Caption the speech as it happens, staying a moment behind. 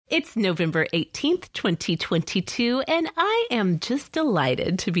It's November 18th, 2022, and I am just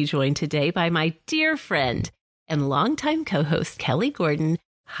delighted to be joined today by my dear friend and longtime co-host, Kelly Gordon.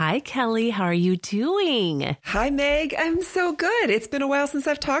 Hi, Kelly. How are you doing? Hi, Meg. I'm so good. It's been a while since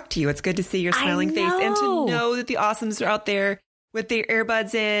I've talked to you. It's good to see your smiling face and to know that the awesomes are out there with their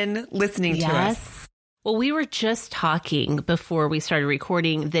earbuds in, listening to us. Well, we were just talking before we started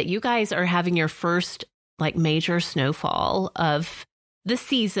recording that you guys are having your first major snowfall of the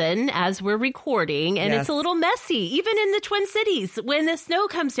season as we're recording, and It's a little messy. Even in the Twin Cities, when the snow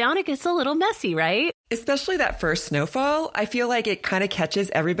comes down, it gets a little messy, right? Especially that first snowfall. I feel like it kind of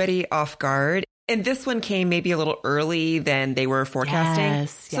catches everybody off guard. And this one came maybe a little early than they were forecasting.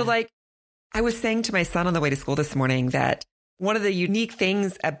 Yes, yeah. So I was saying to my son on the way to school this morning that one of the unique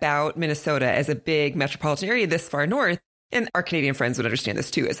things about Minnesota as a big metropolitan area this far north, and our Canadian friends would understand this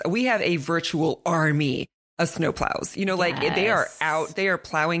too, is we have a virtual army of snowplows. They are out, they are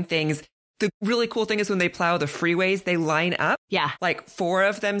plowing things. The really cool thing is when they plow the freeways, they line up. Yeah. 4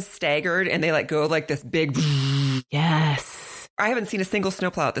 of them staggered and they go this big. Yes. I haven't seen a single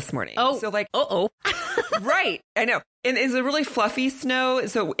snowplow out this morning. Oh, so right. I know. And it's a really fluffy snow.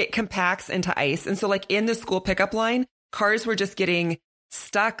 So it compacts into ice. And so in the school pickup line, cars were just getting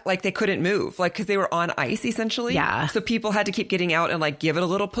stuck, they couldn't move, because they were on ice essentially. Yeah. So people had to keep getting out and give it a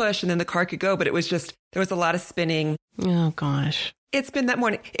little push and then the car could go. But it was there was a lot of spinning. Oh gosh. It's been that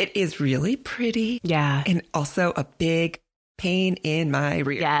morning. It is really pretty. Yeah. And also a big pain in my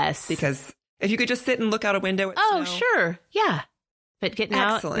rear. Yes. Because if you could just sit and look out a window at snow. Sure. Yeah. But getting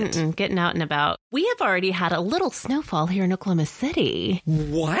out and about. We have already had a little snowfall here in Oklahoma City.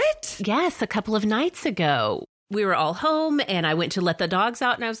 What? Yes, a couple of nights ago. We were all home and I went to let the dogs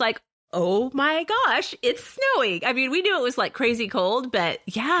out and I was like, oh my gosh, it's snowing. I mean, we knew it was crazy cold, but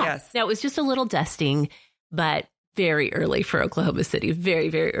yeah. Yes. Now, it was just a little dusting, but very early for Oklahoma City. Very,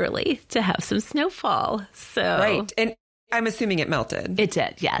 very early to have some snowfall. So right. And I'm assuming it melted. It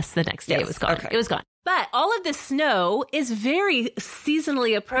did. Yes. The next day it was gone. Okay. It was gone. But all of the snow is very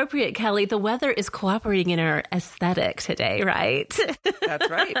seasonally appropriate, Kelly. The weather is cooperating in our aesthetic today, right? That's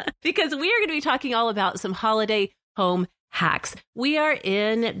right. Because we are going to be talking all about some holiday home hacks. We are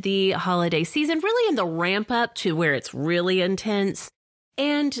in the holiday season, really in the ramp up to where it's really intense.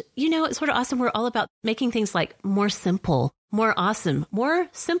 And, it's sort of awesome. We're all about making things more simple, more awesome. More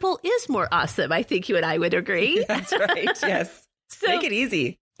simple is more awesome. I think you and I would agree. That's right. Yes. So, make it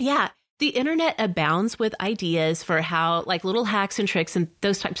easy. Yeah. The internet abounds with ideas for how, little hacks and tricks and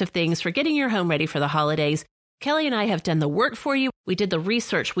those types of things for getting your home ready for the holidays. Kelly and I have done the work for you. We did the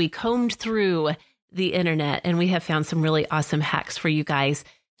research. We combed through the internet, and we have found some really awesome hacks for you guys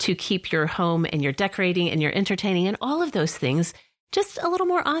to keep your home and your decorating and your entertaining and all of those things just a little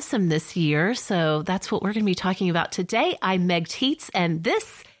more awesome this year. So that's what we're going to be talking about today. I'm Meg Tietz, and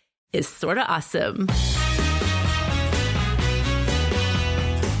this is Sorta Awesome.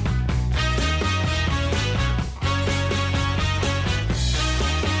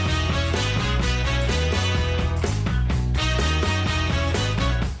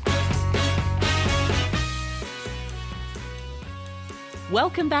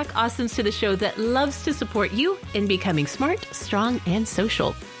 Welcome back, Awesomes, to the show that loves to support you in becoming smart, strong, and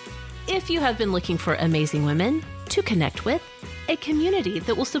social. If you have been looking for amazing women to connect with, a community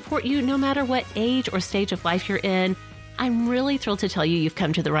that will support you no matter what age or stage of life you're in, I'm really thrilled to tell you you've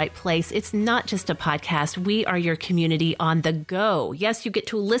come to the right place. It's not just a podcast. We are your community on the go. Yes, you get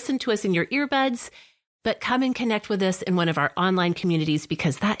to listen to us in your earbuds, but come and connect with us in one of our online communities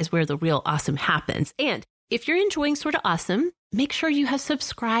because that is where the real awesome happens. And if you're enjoying Sorta Awesome, make sure you have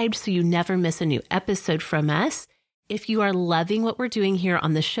subscribed so you never miss a new episode from us. If you are loving what we're doing here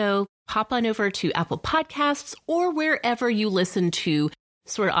on the show, pop on over to Apple Podcasts or wherever you listen to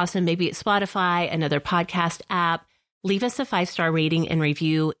Sorta Awesome, maybe it's Spotify, another podcast app. Leave us a 5-star rating and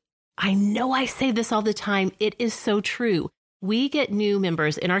review. I know I say this all the time. It is so true. We get new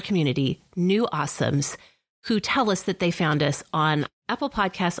members in our community, new awesomes, who tell us that they found us on Apple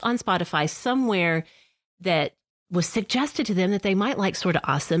Podcasts, on Spotify, somewhere that was suggested to them that they might like Sorta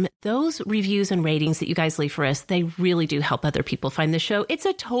Awesome. Those reviews and ratings that you guys leave for us, they really do help other people find the show. It's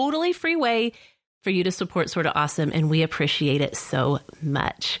a totally free way for you to support Sorta Awesome, and we appreciate it so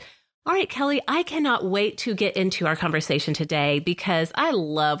much. All right, Kelly, I cannot wait to get into our conversation today because I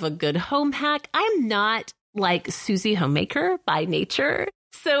love a good home hack. I'm not like Susie Homemaker by nature.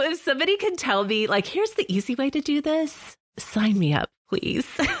 So if somebody can tell me, here's the easy way to do this, sign me up, please.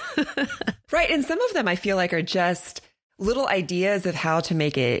 Right. And some of them I feel are just little ideas of how to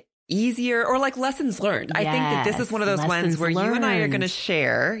make it easier or lessons learned. Yes, I think that this is one of those ones where you and I are going to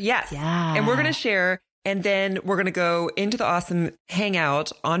share. Yes. Yeah. And we're going to share And then we're going to go into the awesome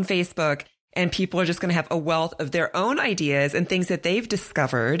hangout on Facebook, and people are just going to have a wealth of their own ideas and things that they've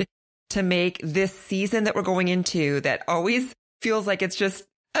discovered to make this season that we're going into that always feels like it's just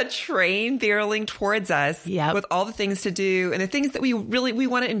a train barreling towards us with all the things to do and the things that we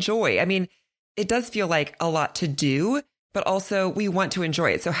want to enjoy. I mean, it does feel like a lot to do, but also we want to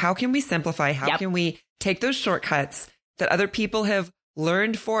enjoy it. So how can we simplify? How can we take those shortcuts that other people have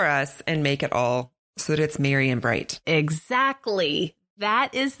learned for us and make it all so that it's merry and bright? Exactly.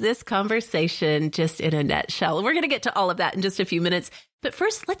 That is this conversation just in a nutshell. We're going to get to all of that in just a few minutes. But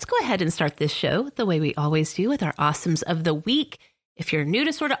first, let's go ahead and start this show the way we always do with our Awesomes of the Week. If you're new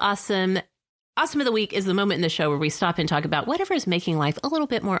to Sorta Awesome, Awesome of the Week is the moment in the show where we stop and talk about whatever is making life a little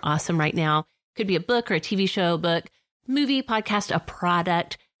bit more awesome right now. Could be a book or a TV show, book, movie, podcast, a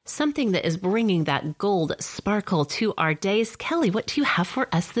product, something that is bringing that gold sparkle to our days. Kelly, what do you have for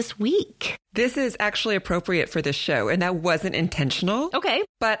us this week? This is actually appropriate for this show, and that wasn't intentional. Okay.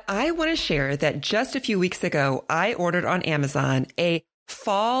 But I want to share that just a few weeks ago, I ordered on Amazon a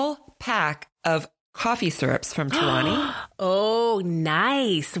fall pack of coffee syrups from Torani. Oh,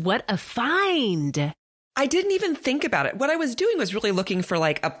 nice. What a find. I didn't even think about it. What I was doing was really looking for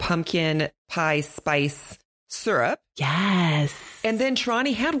like a pumpkin pie spice syrup. Yes. And then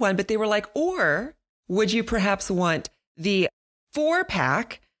Torani had one, but they were like, or would you perhaps want the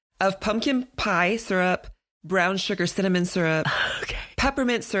 4-pack of pumpkin pie syrup, brown sugar cinnamon syrup,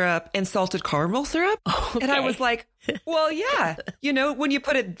 peppermint syrup, and salted caramel syrup? Okay. And I was like, well, yeah, when you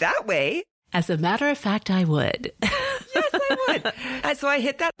put it that way. As a matter of fact, I would. Yes, I would. So I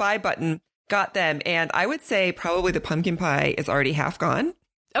hit that buy button, got them, and I would say probably the pumpkin pie is already half gone.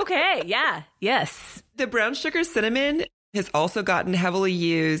 Okay, yeah, yes. The brown sugar cinnamon has also gotten heavily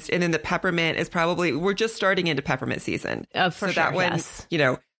used, and then the peppermint is we're just starting into peppermint season. For so sure, that one,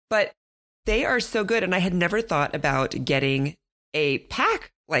 yes. But they are so good, and I had never thought about getting a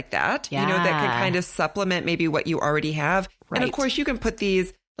pack like that, that can kind of supplement maybe what you already have. Right. And of course, you can put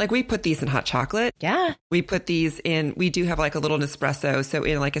these, like we put these in hot chocolate. Yeah. We put these in, we do have like a little Nespresso. So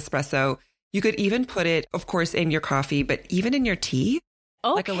in like espresso, you could even put it, of course, in your coffee, but even in your tea.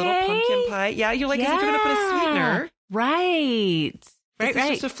 Okay. Like a little pumpkin pie. Yeah, you're like, as if you're going to put a sweetener. Right. It's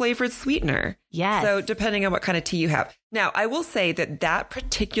just a flavored sweetener. Yes. So depending on what kind of tea you have. Now, I will say that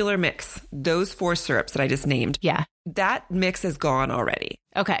particular mix, those 4 syrups that I just named, that mix is gone already.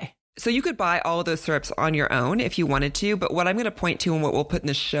 Okay. So you could buy all of those syrups on your own if you wanted to. But what I'm going to point to and what we'll put in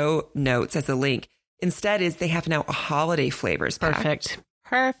the show notes as a link instead is they have now a holiday flavors pack.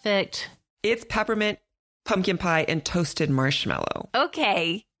 Perfect. It's peppermint, pumpkin pie, and toasted marshmallow.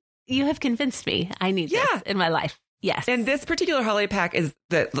 Okay. You have convinced me. I need this in my life. Yes. And this particular holiday pack is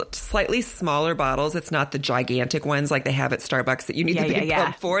the slightly smaller bottles. It's not the gigantic ones like they have at Starbucks that you need the big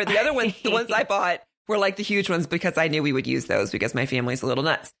pump for. The other ones, the ones I bought were like the huge ones because I knew we would use those because my family's a little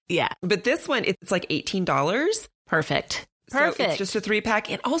nuts. Yeah. But this one, it's like $18. Perfect. So it's just a 3-pack.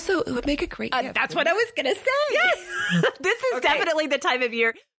 And also, it would make a great gift. That's what I was going to say. Yes. This is definitely the time of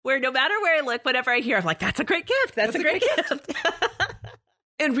year where no matter where I look, whenever I hear, I'm like, that's a great gift. That's a great gift.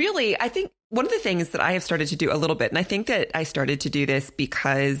 And really, I think one of the things that I have started to do a little bit, and I think that I started to do this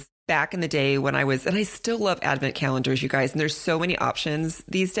because back in the day when and I still love Advent calendars, you guys, and there's so many options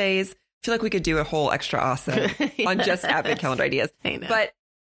these days. I feel like we could do a whole extra awesome on just Advent calendar ideas. I know. But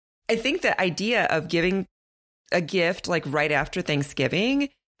I think the idea of giving a gift like right after Thanksgiving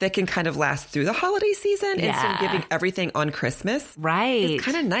that can kind of last through the holiday season instead of giving everything on Christmas. Right. It's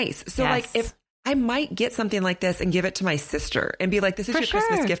kind of nice. So like if I might get something like this and give it to my sister and be like, this is your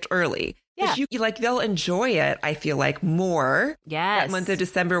Christmas gift early. Yeah. You like, they'll enjoy it, I feel like, more that month of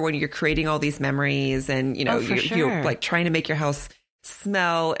December when you're creating all these memories and, you're like trying to make your house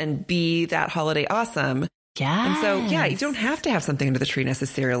smell and be that holiday awesome. Yeah. And so, you don't have to have something under the tree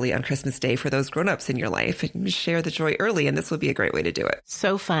necessarily on Christmas Day for those grownups in your life. And share the joy early. And this would be a great way to do it.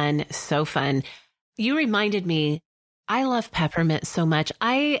 So fun. So fun. You reminded me, I love peppermint so much.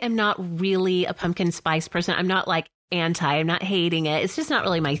 I am not really a pumpkin spice person. I'm not like I'm not hating it. It's just not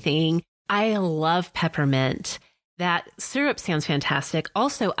really my thing. I love peppermint. That syrup sounds fantastic.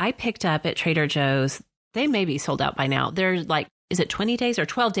 Also, I picked up at Trader Joe's. They may be sold out by now. They're like, is it 20 days or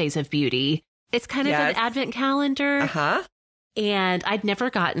 12 days of beauty? It's kind of an Advent calendar. Uh-huh. And I'd never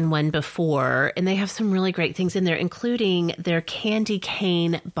gotten one before. And they have some really great things in there, including their candy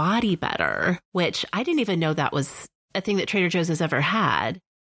cane body butter, which I didn't even know that was a thing that Trader Joe's has ever had.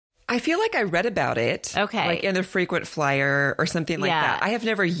 I feel like I read about it. Okay. Like in the frequent flyer or something like that. I have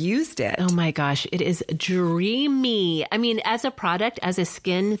never used it. Oh my gosh. It is dreamy. I mean, as a product, as a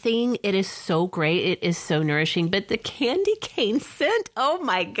skin thing, it is so great. It is so nourishing. But the candy cane scent, oh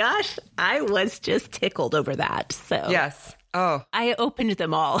my gosh. I was just tickled over that. So yes. Oh, I opened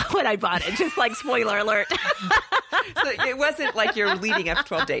them all when I bought it. Just like spoiler alert. So it wasn't like you're leading up to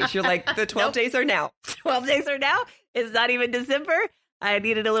 12 days. You're like, the 12 days are now. 12 days are now. It's not even December. I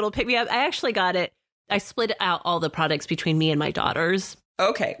needed a little pick-me-up. I actually got it. I split out all the products between me and my daughters.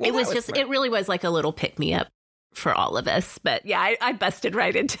 Okay. Well, it really was like a little pick-me-up for all of us. But yeah, I busted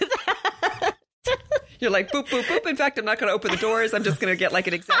right into that. You're like, boop, boop, boop. In fact, I'm not going to open the doors. I'm just going to get like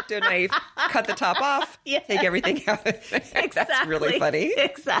an X-Acto knife, cut the top off, take everything out. Exactly. That's really funny.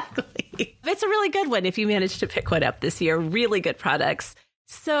 Exactly. It's a really good one if you manage to pick one up this year. Really good products.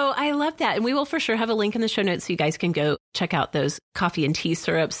 So I love that. And we will for sure have a link in the show notes so you guys can go check out those coffee and tea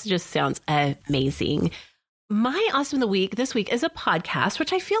syrups. Just sounds amazing. My Awesome of the Week this week is a podcast,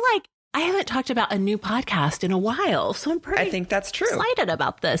 which I feel like I haven't talked about a new podcast in a while. So I'm pretty I think that's true. excited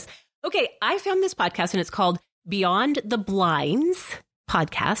about this. Okay, I found this podcast and it's called Beyond the Blinds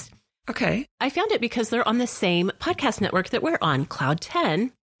podcast. Okay. I found it because they're on the same podcast network that we're on, Cloud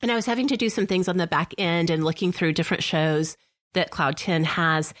 10. And I was having to do some things on the back end and looking through different shows that Cloud 10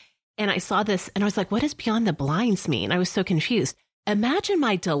 has. And I saw this and I was like, what does Beyond the Blinds mean? I was so confused. Imagine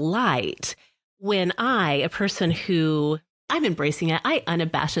my delight when I, a person who, I'm embracing it, I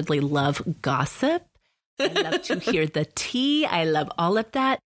unabashedly love gossip. I love to hear the tea. I love all of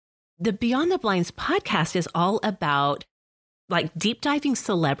that. The Beyond the Blinds podcast is all about like deep diving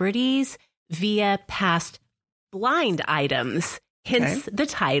celebrities via past blind items, hence the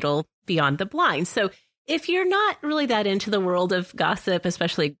title Beyond the Blinds. So if you're not really that into the world of gossip,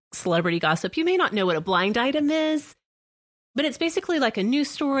 especially celebrity gossip, you may not know what a blind item is, but it's basically like a news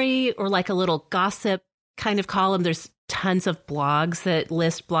story or like a little gossip kind of column. There's tons of blogs that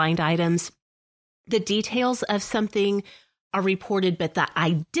list blind items. The details of something are reported, but the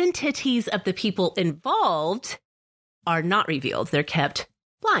identities of the people involved are not revealed. They're kept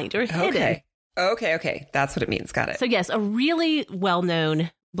blind or hidden. Okay. That's what it means. Got it. So yes, a really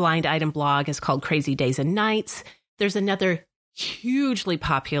well-known blind item blog is called Crazy Days and Nights. There's another hugely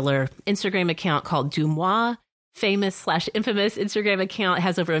popular Instagram account called Dumois, famous/infamous Instagram account,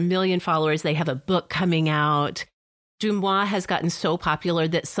 has over 1 million followers. They have a book coming out. Dumois has gotten so popular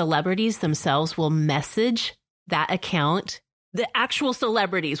that celebrities themselves will message that account. The actual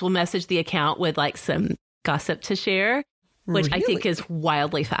celebrities will message the account with like some gossip to share, which I think is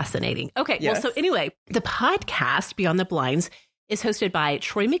wildly fascinating. Okay, well, so anyway, the podcast Beyond the Blinds is hosted by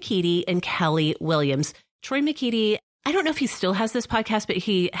Troy McKeedy and Kelly Williams. Troy McKeedy, I don't know if he still has this podcast, but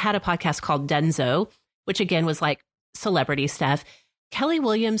he had a podcast called Denzo, which again was like celebrity stuff. Kelly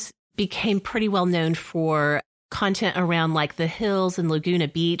Williams became pretty well known for content around like the Hills and Laguna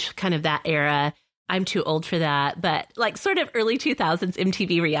Beach, kind of that era. I'm too old for that, but like sort of early 2000s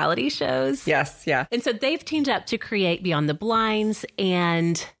MTV reality shows. Yes, yeah. And so they've teamed up to create Beyond the Blinds,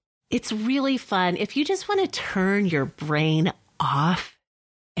 and it's really fun. If you just want to turn your brain off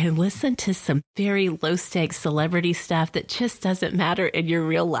and listen to some very low-stakes celebrity stuff that just doesn't matter in your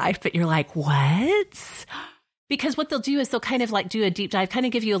real life, but you're like, what? Because what they'll do is they'll kind of like do a deep dive, kind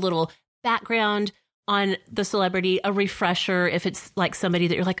of give you a little background on the celebrity, a refresher if it's like somebody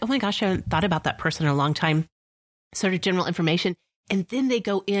that you're like, oh my gosh, I haven't thought about that person in a long time, sort of general information. And then they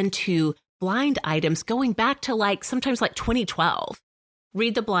go into blind items going back to like sometimes like 2012.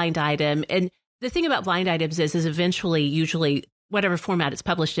 Read the blind item. And the thing about blind items is eventually, usually whatever format it's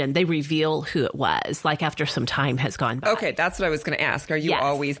published in, they reveal who it was, like after some time has gone by. Okay, that's what I was going to ask. Are you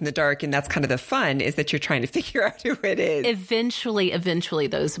always in the dark? And that's kind of the fun, is that you're trying to figure out who it is. Eventually,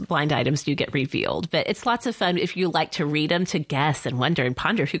 those blind items do get revealed. But it's lots of fun if you like to read them, to guess and wonder and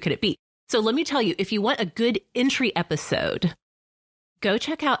ponder who could it be. So let me tell you, if you want a good entry episode, go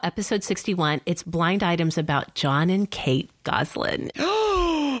check out episode 61. It's blind items about John and Kate Gosselin.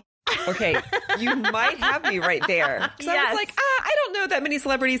 Okay, you might have me right there. So I was like, I don't know that many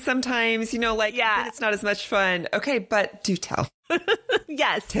celebrities sometimes, it's not as much fun. Okay, but do tell.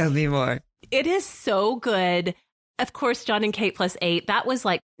 Yes. Tell me more. It is so good. Of course, John and Kate plus 8, that was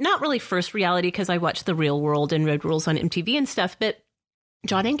like not really first reality because I watched The Real World and Road Rules on MTV and stuff. But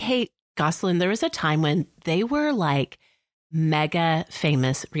John and Kate Gosselin, there was a time when they were like mega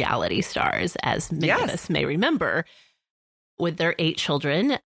famous reality stars, as many of us may remember, with their 8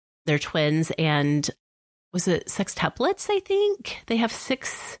 children. They're twins, and was it sextuplets, I think? They have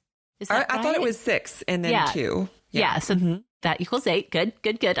 6. Is that right? I thought it was 6 and then 2. Yeah, so that equals 8.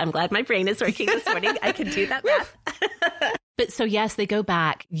 Good. I'm glad my brain is working this morning. I can do that math. But so, yes, they go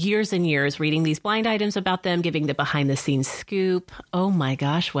back years and years reading these blind items about them, giving the behind the scenes scoop. Oh my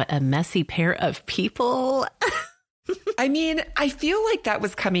gosh, what a messy pair of people. I mean, I feel like that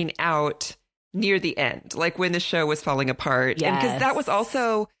was coming out near the end, like when the show was falling apart. Yes. And because that was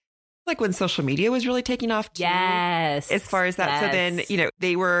also like when social media was really taking off too. Yes. As far as that. Yes. So then, you know,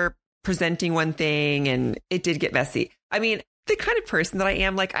 they were presenting one thing and it did get messy. I mean, the kind of person that I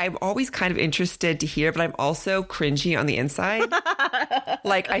am, like, I'm always kind of interested to hear, but I'm also cringy on the inside.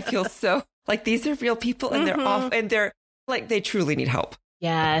 Like, I feel so like these are real people and they're off and they're like, they truly need help.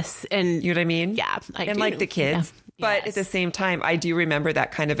 Yes. And you know what I mean? yeah. And like the kids. Yeah. But at the same time, I do remember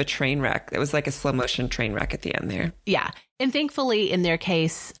that kind of a train wreck. It was like a slow motion train wreck at the end there. Yeah. And thankfully, in their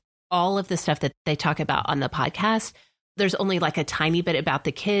case, all of the stuff that they talk about on the podcast, there's only like a tiny bit about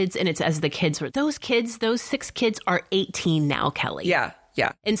the kids. And it's as the kids were, those 6 kids are 18 now, Kelly. Yeah.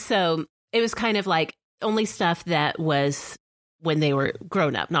 Yeah. And so it was kind of like only stuff that was when they were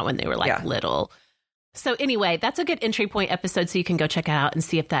grown up, not when they were like little. So anyway, that's a good entry point episode. So you can go check it out and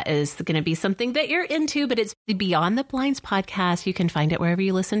see if that is going to be something that you're into. But it's the Beyond the Blinds podcast. You can find it wherever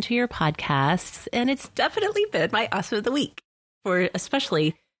you listen to your podcasts. And it's definitely been my awesome of the week for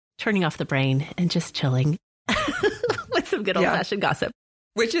especially turning off the brain and just chilling with some good old fashioned gossip.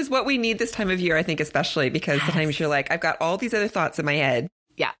 Which is what we need this time of year, I think, especially because sometimes you're like, I've got all these other thoughts in my head.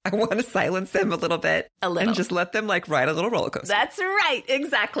 Yeah. I want to silence them a little bit. And just let them like ride a little roller coaster. That's right.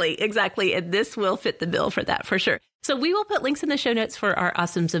 Exactly. And this will fit the bill for that for sure. So we will put links in the show notes for our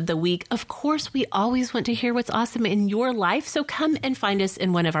awesomes of the week. Of course, we always want to hear what's awesome in your life. So come and find us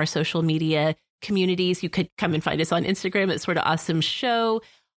in one of our social media communities. You could come and find us on Instagram at Sort of Awesome Show.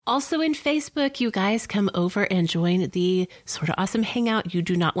 Also in Facebook, you guys come over and join the Sort of Awesome Hangout. You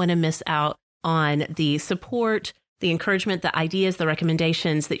do not want to miss out on the support, the encouragement, the ideas, the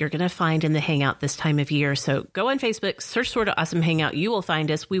recommendations that you're going to find in the Hangout this time of year. So go on Facebook, search Sort of Awesome Hangout. You will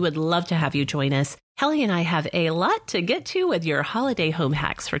find us. We would love to have you join us. Kelly and I have a lot to get to with your holiday home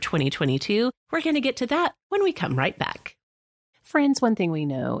hacks for 2022. We're going to get to that when we come right back. Friends, one thing we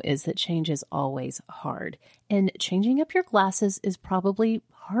know is that change is always hard, and changing up your glasses is probably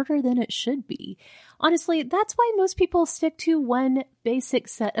harder than it should be. Honestly, that's why most people stick to one basic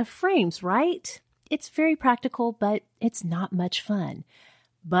set of frames, right? It's very practical, but it's not much fun.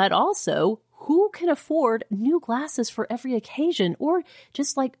 But also, who can afford new glasses for every occasion or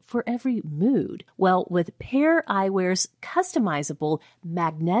just like for every mood? Well, with Pair Eyewear's customizable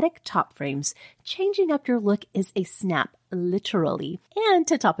magnetic top frames, changing up your look is a snap, literally. And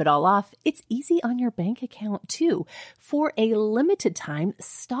to top it all off, it's easy on your bank account too. For a limited time,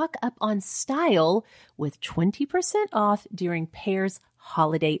 stock up on style with 20% off during Pair's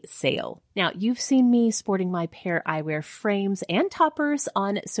holiday sale. Now, you've seen me sporting my Pair Eyewear frames and toppers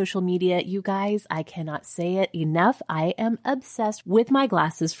on social media. You guys, I cannot say it enough. I am obsessed with my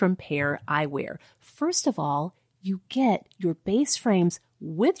glasses from Pair Eyewear. First of all, you get your base frames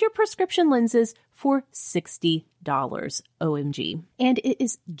with your prescription lenses for $60. OMG. And it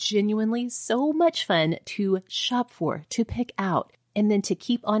is genuinely so much fun to shop for, to pick out, and then to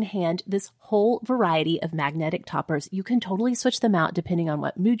keep on hand this whole variety of magnetic toppers. You can totally switch them out depending on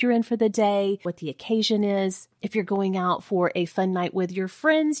what mood you're in for the day, what the occasion is. If you're going out for a fun night with your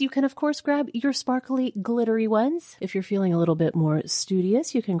friends, you can of course grab your sparkly, glittery ones. If you're feeling a little bit more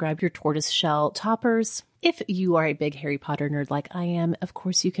studious, you can grab your tortoiseshell toppers. If you are a big Harry Potter nerd like I am, of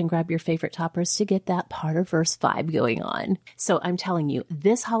course you can grab your favorite toppers to get that Potterverse vibe going on. So I'm telling you,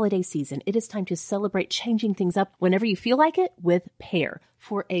 this holiday season, it is time to celebrate changing things up whenever you feel like it with Pair.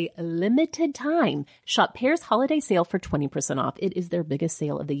 For a limited time, shop Pair's holiday sale for 20% off. It is their biggest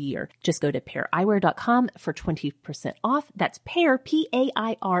sale of the year. Just go to paireyewear.com for 20% off. That's Pair,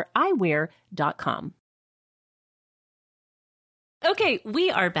 P-A-I-R, eyewear.com. Okay,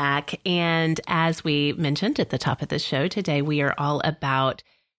 we are back. And as we mentioned at the top of the show today, we are all about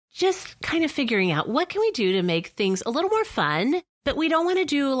just kind of figuring out what can we do to make things a little more fun, but we don't want to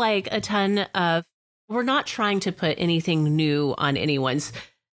do like a ton of, we're not trying to put anything new on anyone's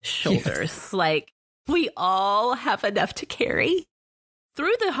shoulders. Yes. Like we all have enough to carry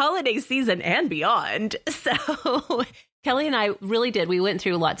through the holiday season and beyond. So Kelly and I really did. We went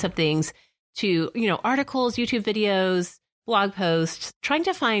through lots of things to, articles, YouTube videos, blog posts, trying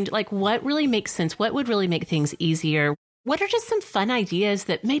to find like what really makes sense, what would really make things easier. What are just some fun ideas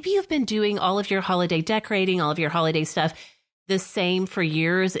that maybe you've been doing all of your holiday decorating, all of your holiday stuff the same for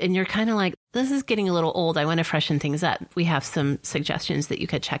years, and you're kind of like, this is getting a little old. I want to freshen things up. We have some suggestions that you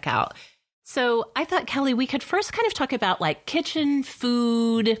could check out. So I thought, Kelly, we could first kind of talk about like kitchen,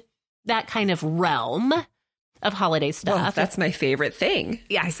 food, that kind of realm of holiday stuff. Well, that's my favorite thing.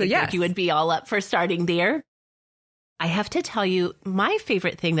 Yeah, so yes, you would be all up for starting there. I have to tell you, my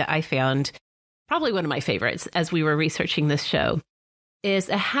favorite thing that I found, probably one of my favorites as we were researching this show, is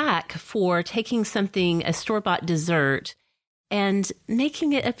a hack for taking something, a store-bought dessert, and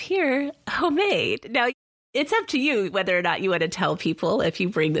making it appear homemade. Now, it's up to you whether or not you want to tell people if you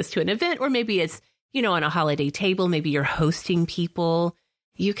bring this to an event, or maybe it's, on a holiday table, maybe you're hosting people.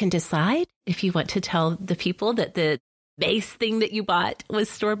 You can decide if you want to tell the people that the base thing that you bought was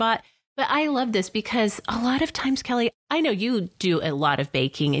store-bought. But I love this because a lot of times, Kelly, I know you do a lot of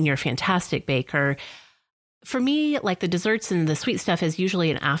baking and you're a fantastic baker. For me, like the desserts and the sweet stuff is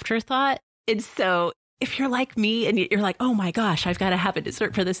usually an afterthought. And so if you're like me and you're like, oh my gosh, I've got to have a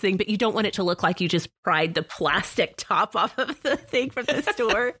dessert for this thing, but you don't want it to look like you just pried the plastic top off of the thing from the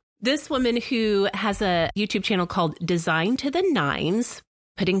store. This woman who has a YouTube channel called Design to the Nines,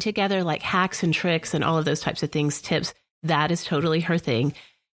 putting together like hacks and tricks and all of those types of things, tips, that is totally her thing.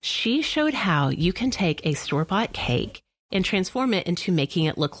 She showed how you can take a store-bought cake and transform it into making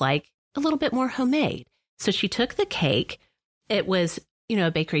it look like a little bit more homemade. So she took the cake. It was, a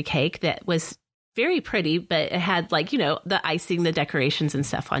bakery cake that was very pretty, but it had like, the icing, the decorations and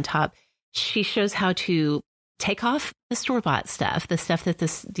stuff on top. She shows how to take off the store-bought stuff, the stuff that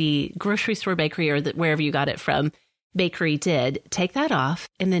the grocery store bakery or wherever you got it from bakery did, take that off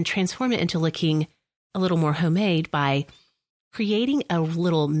and then transform it into looking a little more homemade by creating a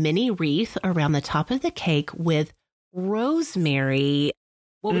little mini wreath around the top of the cake with rosemary.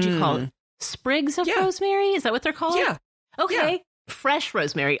 What would you call it? Sprigs of rosemary? Is that what they're called? Yeah. Okay. Yeah. Fresh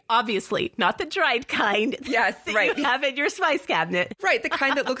rosemary, obviously, not the dried kind. Yes, right. You have in your spice cabinet. Right. The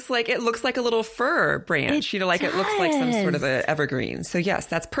kind that looks like a little fir branch, it looks like some sort of a evergreen. So yes,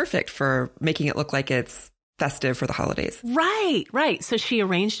 that's perfect for making it look like it's festive for the holidays. Right. So she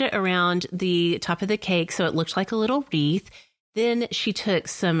arranged it around the top of the cake so it looked like a little wreath. Then she took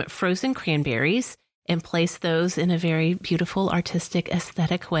some frozen cranberries and placed those in a very beautiful, artistic,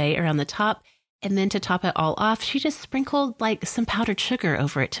 aesthetic way around the top. And then to top it all off, she just sprinkled like some powdered sugar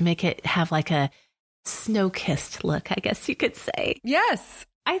over it to make it have like a snow-kissed look, I guess you could say. Yes.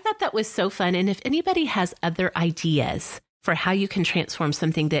 I thought that was so fun. And if anybody has other ideas for how you can transform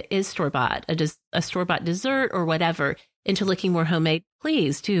something that is store-bought, a store-bought dessert or whatever, into looking more homemade,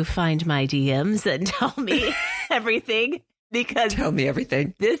 please do find my DMs and tell me everything. Because tell me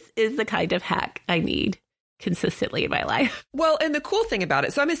everything. This is the kind of hack I need consistently in my life. Well, and the cool thing about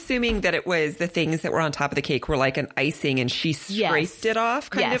it, so I'm assuming that it was the things that were on top of the cake were like an icing and she scraped it off,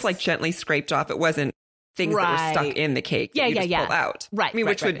 kind of like gently scraped off. It wasn't things that were stuck in the cake that you just pull out. Right. I mean,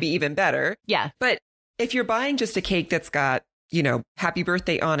 which would be even better. Yeah. But if you're buying just a cake that's got, happy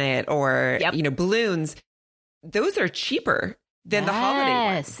birthday on it or, balloons, those are cheaper than the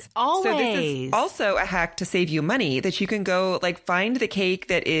holiday ones. Always. So this is also a hack to save you money that you can go find the cake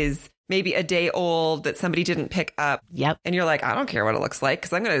that is maybe a day old that somebody didn't pick up. Yep. And you're like, I don't care what it looks like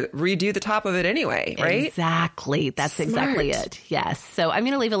because I'm going to redo the top of it anyway, right? Exactly. That's exactly it. Yes. So I'm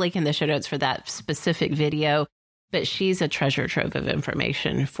going to leave a link in the show notes for that specific video, but she's a treasure trove of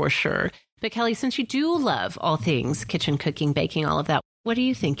information for sure. But Kelly, since you do love all things kitchen, cooking, baking, all of that, what are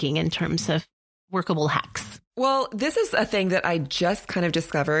you thinking in terms of workable hacks? Well, this is a thing that I just kind of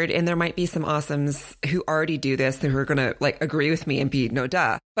discovered, and there might be some awesomes who already do this who are going to agree with me and be no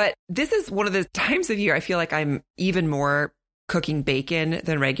duh. But this is one of the times of year I feel like I'm even more cooking bacon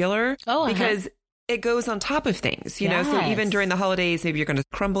than regular because it goes on top of things, so even during the holidays, maybe you're going to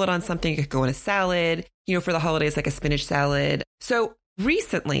crumble it on something. It could go in a salad, for the holidays, like a spinach salad. So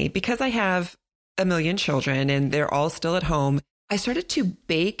recently, because I have a million children and they're all still at home, I started to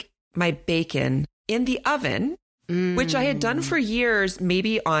bake my bacon in the oven, which I had done for years,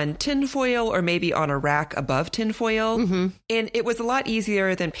 maybe on tinfoil or maybe on a rack above tinfoil. Mm-hmm. And it was a lot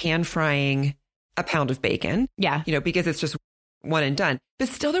easier than pan frying a pound of bacon. Yeah. Because it's just one and done. But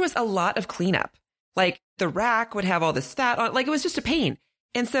still, there was a lot of cleanup. The rack would have all this fat on it. It was just a pain.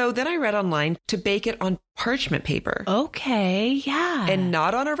 And so then I read online to bake it on parchment paper. Okay. Yeah. And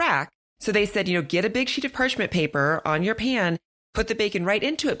not on a rack. So they said, get a big sheet of parchment paper on your pan, put the bacon right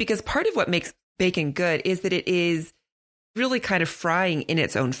into it, because part of what makes bacon good is that it is really kind of frying in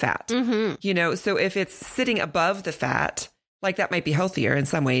its own fat. Mm-hmm. So if it's sitting above the fat, that might be healthier in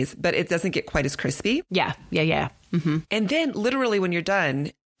some ways, but it doesn't get quite as crispy. Yeah. Mm-hmm. And then literally when you're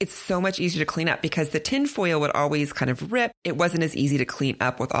done, it's so much easier to clean up because the tin foil would always kind of rip. It wasn't as easy to clean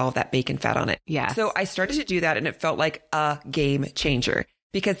up with all of that bacon fat on it. Yeah. So I started to do that and it felt like a game changer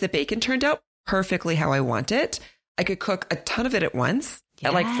because the bacon turned out perfectly how I want it. I could cook a ton of it at once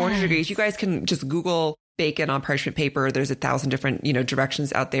at 400 degrees. You guys can just Google bacon on parchment paper. There's 1,000 different,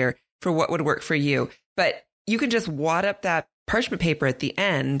 directions out there for what would work for you. But you can just wad up that parchment paper at the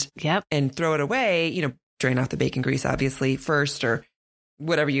end and throw it away, drain off the bacon grease, obviously, first, or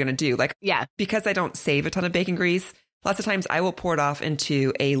whatever you're going to do. Like, Yeah. because I don't save a ton of bacon grease, lots of times I will pour it off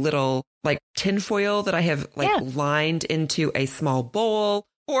into a little like tin foil that I have like lined into a small bowl.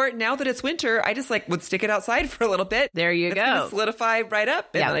 Or now that it's winter, I just like would stick it outside for a little bit. There you It's go. gonna solidify right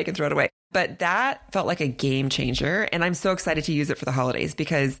up and then I can throw it away. But that felt like a game changer. And I'm so excited to use it for the holidays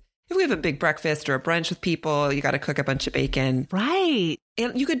because if we have a big breakfast or a brunch with people, you got to cook a bunch of bacon. Right.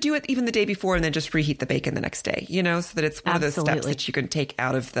 And you could do it even the day before and then just reheat the bacon the next day, you know, so that it's one of those steps that you can take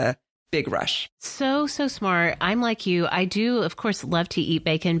out of the big rush. So smart. I'm like you. I do, of course, love to eat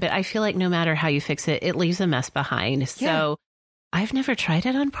bacon, but I feel like no matter how you fix it, it leaves a mess behind. So I've never tried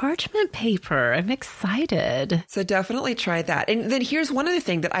it on parchment paper. I'm excited. So definitely try that. And then here's one other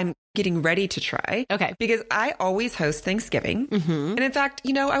thing that I'm getting ready to try. Okay. Because I always host Thanksgiving. And in fact,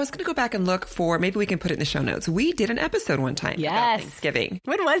 you know, I was going to go back and look for, maybe we can put it in the show notes. We did an episode one time about Thanksgiving.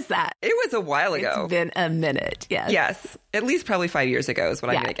 When was that? It was a while ago. It's been a minute. Yes. Yes. At least probably 5 years ago is what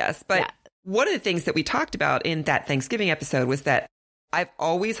I'm going to guess. But one of the things that we talked about in that Thanksgiving episode was that I've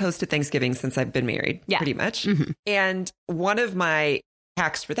always hosted Thanksgiving since I've been married, pretty much. And one of my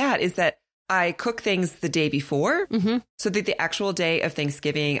hacks for that is that I cook things the day before so that the actual day of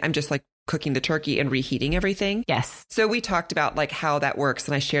Thanksgiving, I'm just like cooking the turkey and reheating everything. Yes. So we talked about like how that works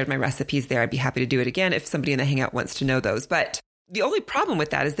and I shared my recipes there. I'd be happy to do it again if somebody in the Hangout wants to know those. But the only problem with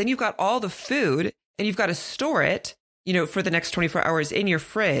that is then you've got all the food and you've got to store it, you know, for the next 24 hours in your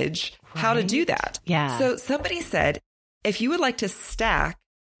fridge. How to do that. Yeah. So somebody said, if you would like to stack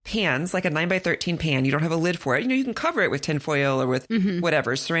pans, like a 9x13 pan, you don't have a lid for it. You know, you can cover it with tin foil or with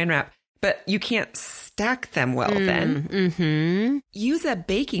whatever, saran wrap, but you can't stack them well then. Use a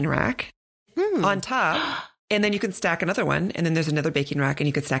baking rack on top, and then you can stack another one. And then there's another baking rack, and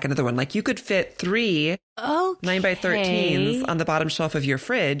you could stack another one. Like you could fit 3 9x13s on the bottom shelf of your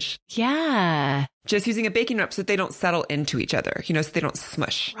fridge. Yeah. Just using a baking wrap so that they don't settle into each other, you know, so they don't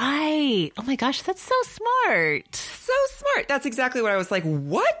smush. Right. Oh my gosh, that's so smart. So smart. That's exactly what I was like,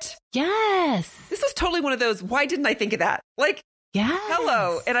 what? Yes. This was totally one of those, why didn't I think of that? Like,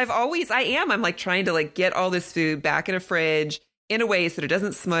 hello. And I'm like trying to like get all this food back in a fridge in a way so that it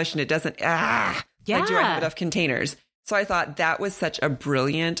doesn't smush and it doesn't, like, do I have enough containers? So I thought that was such a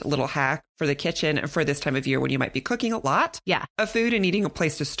brilliant little hack for the kitchen and for this time of year when you might be cooking a lot of food and needing a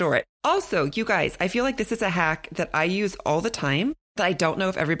place to store it. Also, you guys, I feel like this is a hack that I use all the time that I don't know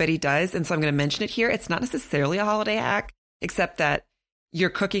if everybody does. And so I'm going to mention it here. It's not necessarily a holiday hack, except that you're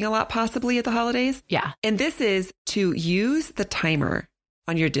cooking a lot possibly at the holidays. Yeah. And this is to use the timer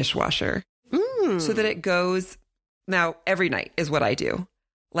on your dishwasher so that it goes now every night is what I do.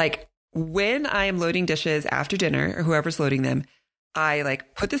 Like, when I am loading dishes after dinner or whoever's loading them, I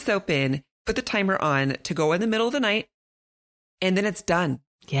like put the soap in, put the timer on to go in the middle of the night, and then it's done.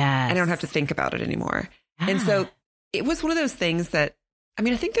 Yeah. I don't have to think about it anymore. And so it was one of those things that, I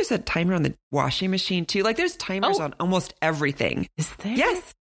mean, I think there's a timer on the washing machine too. Like there's timers on almost everything. Is there?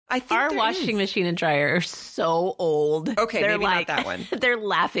 Yes. I think our washing machine and dryer are so old. Okay, they're maybe not that one. They're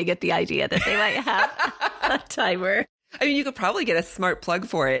laughing at the idea that they might have a timer. I mean, you could probably get a smart plug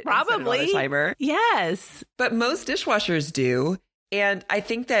for it. Probably. A timer. Yes. But most dishwashers do. And I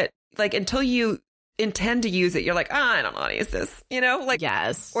think that like until you intend to use it, you're like, I don't know how to use this, you know, like,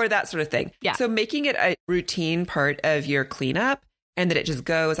 or that sort of thing. Yeah. So making it a routine part of your cleanup and that it just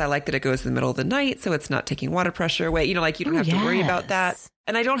goes, I like that it goes in the middle of the night. So it's not taking water pressure away. You know, like you don't have to worry about that.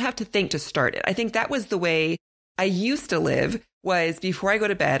 And I don't have to think to start it. I think that was the way I used to live was before I go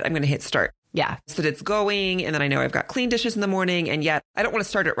to bed, I'm going to hit start. Yeah. So that it's going. And then I know I've got clean dishes in the morning. And yet I don't want to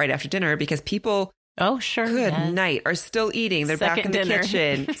start it right after dinner because people, good night, are still eating. They're back in the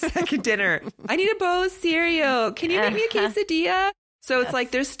kitchen. Second dinner. I need a bowl of cereal. Can you make me a quesadilla? So it's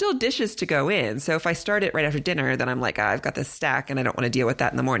like there's still dishes to go in. So if I start it right after dinner, then I'm like, I've got this stack and I don't want to deal with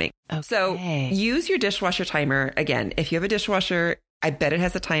that in the morning. Okay. So use your dishwasher timer. Again, if you have a dishwasher, I bet it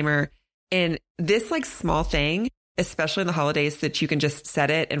has a timer. And this like small thing, especially in the holidays, that you can just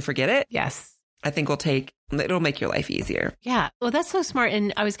set it and forget it. Yes. I think it'll make your life easier. Yeah. Well, that's so smart.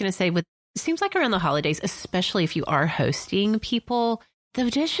 And I was going to say, it seems like around the holidays, especially if you are hosting people,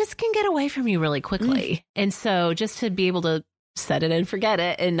 the dishes can get away from you really quickly. And so just to be able to set it and forget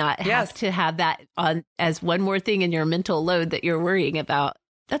it and not have to have that on as one more thing in your mental load that you're worrying about.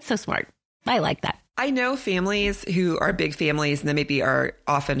 That's so smart. I like that. I know families who are big families and then maybe are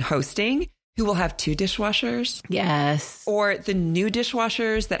often hosting who will have 2 dishwashers. Yes. Or the new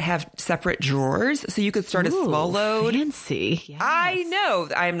dishwashers that have separate drawers. So you could start a small load. Fancy. Yes. I know.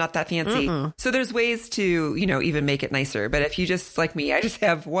 I am not that fancy. So there's ways to, even make it nicer. But if you just like me, I just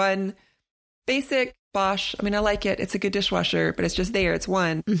have one basic Bosch. I mean, I like it. It's a good dishwasher, but it's just there. It's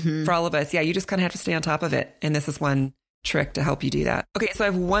one for all of us. Yeah, you just kind of have to stay on top of it. And this is one trick to help you do that. Okay, so I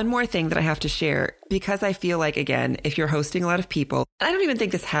have one more thing that I have to share because I feel like, again, if you're hosting a lot of people, I don't even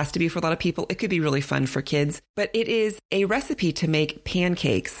think this has to be for a lot of people. It could be really fun for kids, but it is a recipe to make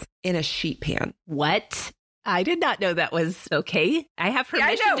pancakes in a sheet pan. What? I did not know that was okay. I have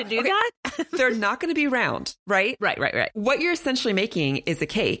permission to do that? They're not going to be round, right? Right. What you're essentially making is a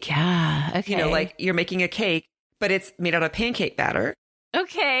cake. Yeah, okay. You know, like you're making a cake, but it's made out of pancake batter.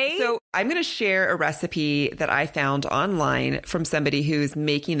 Okay. So I'm going to share a recipe that I found online from somebody who's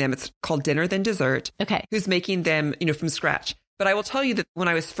making them. It's called Dinner Then Dessert. Okay. Who's making them, you know, from scratch. But I will tell you that when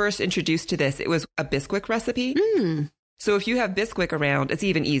I was first introduced to this, it was a Bisquick recipe. So if you have Bisquick around, it's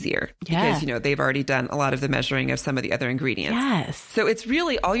even easier because, you know, they've already done a lot of the measuring of some of the other ingredients. Yes. So it's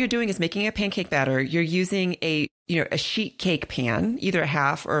really all you're doing is making a pancake batter. You're using a sheet cake pan, either a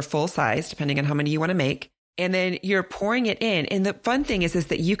half or a full size, depending on how many you want to make. And then you're pouring it in. And the fun thing is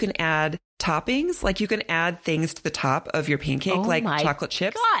that you can add toppings, like you can add things to the top of your pancake, like chocolate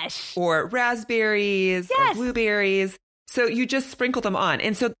chips or raspberries or blueberries. So you just sprinkle them on.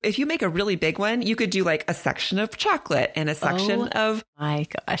 And so if you make a really big one, you could do like a section of chocolate and a section of... my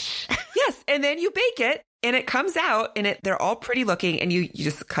gosh. Yes. And then you bake it and it comes out and they're all pretty looking and you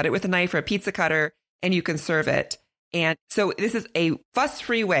just cut it with a knife or a pizza cutter and you can serve it. And so this is a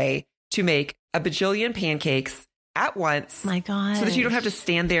fuss-free way to make a bajillion pancakes at once. My God. So that you don't have to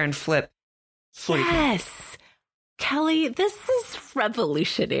stand there and flip. Yes. Kelly, this is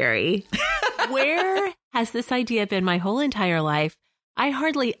revolutionary. Where has this idea been my whole entire life? I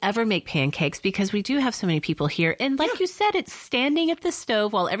hardly ever make pancakes because we do have so many people here. And like you said, it's standing at the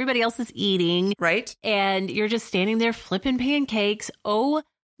stove while everybody else is eating. Right. And you're just standing there flipping pancakes. Oh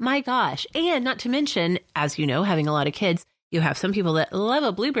my gosh. And not to mention, as you know, having a lot of kids, you have some people that love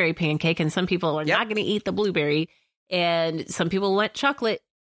a blueberry pancake and some people are not going to eat the blueberry and some people want chocolate.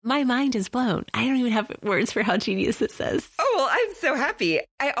 My mind is blown. I don't even have words for how genius this is. Oh, well, I'm so happy.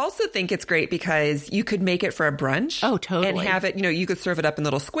 I also think it's great because you could make it for a brunch. Oh, totally. And have it, you know, you could serve it up in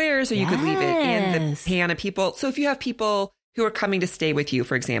little squares or you could leave it in the pan of people. So if you have people who are coming to stay with you,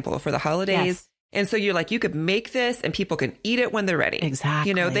 for example, for the holidays, and so you're like, you could make this and people can eat it when they're ready. Exactly.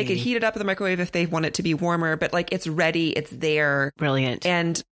 You know, they could heat it up in the microwave if they want it to be warmer, but like it's ready, it's there. Brilliant.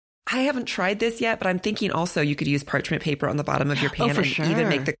 And I haven't tried this yet, but I'm thinking also you could use parchment paper on the bottom of your pan and even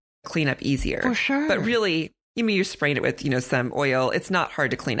make the cleanup easier. For sure. But really, you mean you're spraying it with, you know, some oil. It's not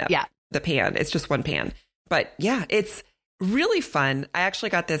hard to clean up the pan. It's just one pan. But yeah, it's really fun. I actually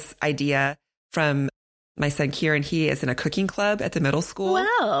got this idea from my son Kieran. He is in a cooking club at the middle school.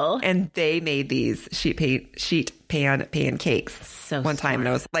 Wow. And they made these sheet pan pancakes one time. And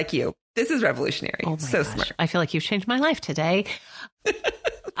I was like you. This is revolutionary. Oh my so gosh. smart. I feel like you've changed my life today.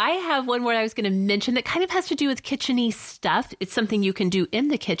 I have one more I was going to mention that kind of has to do with kitchen-y stuff. It's something you can do in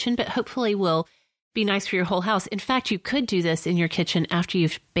the kitchen, but hopefully will be nice for your whole house. In fact, you could do this in your kitchen after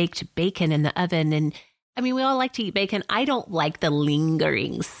you've baked bacon in the oven. And I mean, we all like to eat bacon. I don't like the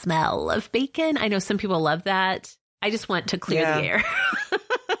lingering smell of bacon. I know some people love that. I just want to clear the air.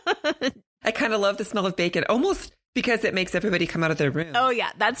 I kind of love the smell of bacon, almost because it makes everybody come out of their room. Oh,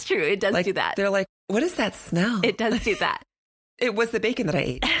 yeah, that's true. It does do that. They're like, what is that smell? It does do that. It was the bacon that I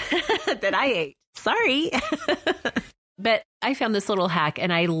ate. That I ate. Sorry. But I found this little hack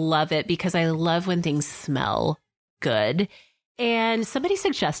and I love it because I love when things smell good. And somebody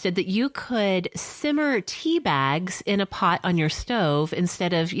suggested that you could simmer tea bags in a pot on your stove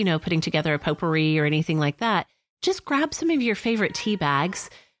instead of, you know, putting together a potpourri or anything like that. Just grab some of your favorite tea bags,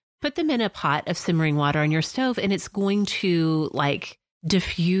 put them in a pot of simmering water on your stove, and it's going to like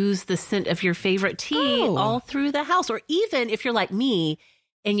diffuse the scent of your favorite tea all through the house. Or even if you're like me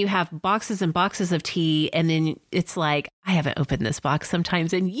and you have boxes and boxes of tea, and then it's like, I haven't opened this box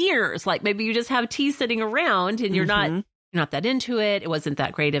sometimes in years. Like maybe you just have tea sitting around and you're not that into it. It wasn't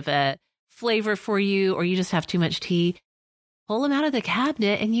that great of a flavor for you, or you just have too much tea. Pull them out of the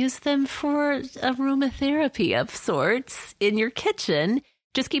cabinet and use them for aromatherapy of sorts in your kitchen.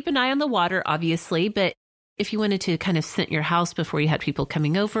 Just keep an eye on the water, obviously, but if you wanted to kind of scent your house before you had people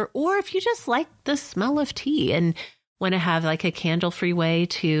coming over, or if you just like the smell of tea and want to have like a candle-free way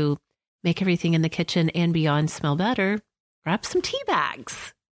to make everything in the kitchen and beyond smell better, grab some tea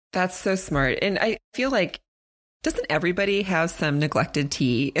bags. That's so smart. And I feel like, doesn't everybody have some neglected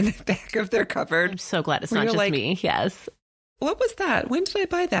tea in the back of their cupboard? I'm so glad it's not just me. Yes. What was that? When did I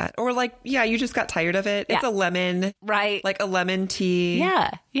buy that? Or like, yeah, you just got tired of it. Yeah. It's a lemon. Right. Like a lemon tea. Yeah.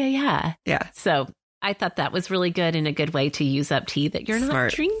 Yeah. So I thought that was really good and a good way to use up tea that you're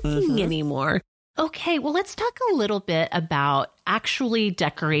not drinking anymore. Okay, well, let's talk a little bit about actually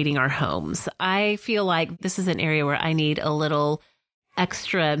decorating our homes. I feel like this is an area where I need a little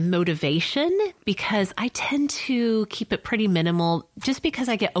extra motivation because I tend to keep it pretty minimal just because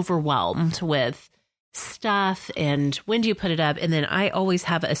I get overwhelmed with stuff and when do you put it up? And then I always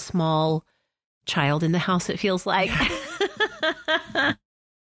have a small child in the house, it feels like.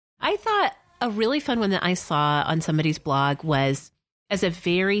 I thought a really fun one that I saw on somebody's blog was as a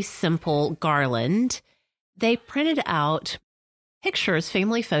very simple garland. They printed out pictures,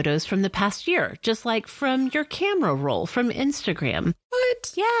 family photos from the past year, just like from your camera roll from Instagram.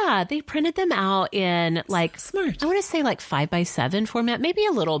 What? Yeah, they printed them out in like, Smart. I want to say like 5x7 format, maybe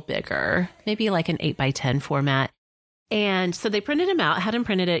a little bigger, maybe like an 8x10 format. And so they printed them out, had them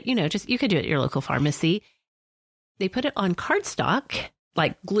printed it, just you could do it at your local pharmacy. They put it on cardstock,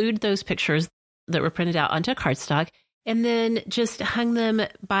 like glued those pictures that were printed out onto cardstock, and then just hung them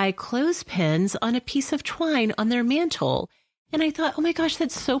by clothespins on a piece of twine on their mantle. And I thought, oh my gosh,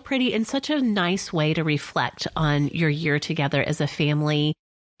 that's so pretty and such a nice way to reflect on your year together as a family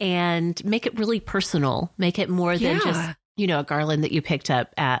and make it really personal. Make it more than just, a garland that you picked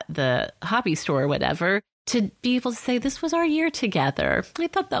up at the hobby store or whatever, to be able to say this was our year together. I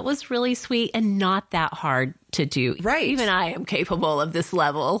thought that was really sweet and not that hard to do. Right. Even I am capable of this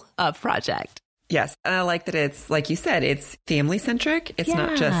level of project. Yes. And I like that it's, like you said, it's family centric. It's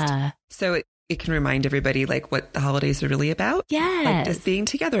not just, so it can remind everybody like what the holidays are really about. Yes. Like just being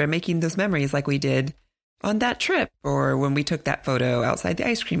together and making those memories like we did on that trip or when we took that photo outside the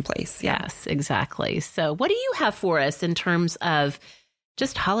ice cream place. Yeah. Yes, exactly. So what do you have for us in terms of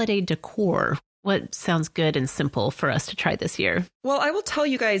just holiday decor? What sounds good and simple for us to try this year? Well, I will tell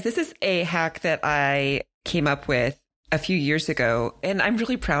you guys, this is a hack that I came up with a few years ago, and I'm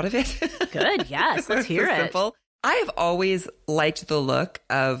really proud of it. Good. Yes. Let's hear it. Simple. I have always liked the look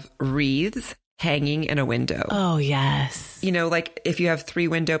of wreaths hanging in a window. Oh, yes. Like if you have 3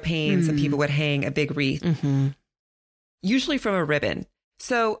 window panes and people would hang a big wreath, usually from a ribbon.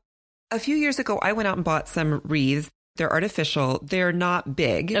 So a few years ago, I went out and bought some wreaths. They're artificial. They're not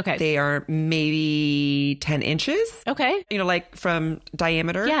big. Okay. They are maybe 10 inches. Okay. Like from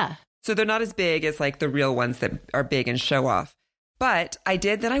diameter. Yeah. So they're not as big as like the real ones that are big and show off. But I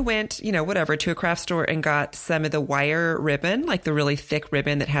went, to a craft store and got some of the wire ribbon, like the really thick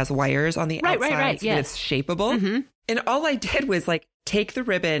ribbon that has wires on the outside. Right. So yes. it's shapeable. And all I did was like take the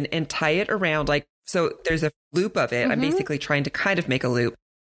ribbon and tie it around so there's a loop of it. I'm basically trying to kind of make a loop.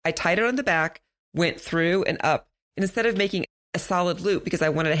 I tied it on the back, went through and up. And instead of making a solid loop, because I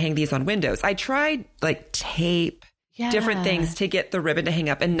wanted to hang these on windows, I tried like tape, different things to get the ribbon to hang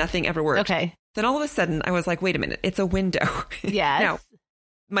up and nothing ever worked. Okay. Then all of a sudden I was like, wait a minute, it's a window. Yes. Now,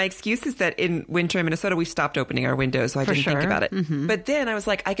 my excuse is that in winter in Minnesota, we stopped opening our windows. So I didn't think about it. But then I was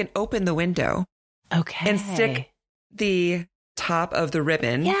like, I can open the window and stick the top of the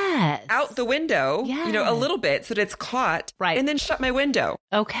ribbon out the window, a little bit so that it's caught and then shut my window.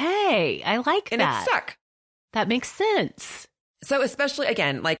 Okay. I like that. And it stuck. That makes sense. So especially,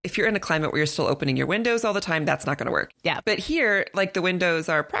 again, like if you're in a climate where you're still opening your windows all the time, that's not going to work. Yeah. But here, like the windows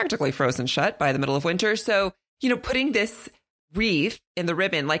are practically frozen shut by the middle of winter. So, putting this wreath in the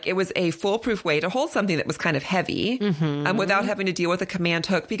ribbon, like it was a foolproof way to hold something that was kind of heavy without having to deal with a command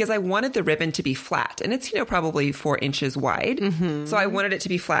hook because I wanted the ribbon to be flat. And it's, probably 4 inches wide. So I wanted it to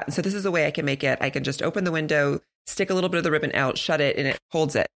be flat. And so this is a way I can make it. I can just open the window, stick a little bit of the ribbon out, shut it, and it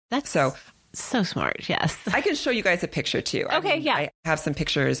holds it. That's so smart. Yes. I can show you guys a picture too. Okay. I have some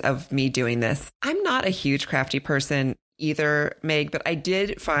pictures of me doing this. I'm not a huge crafty person either, Meg, but I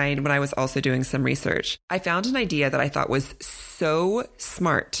did find when I was also doing some research, I found an idea that I thought was so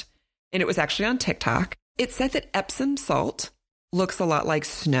smart. And it was actually on TikTok. It said that Epsom salt looks a lot like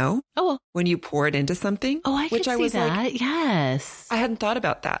snow when you pour it into something. Oh, I can see that. Like, yes. I hadn't thought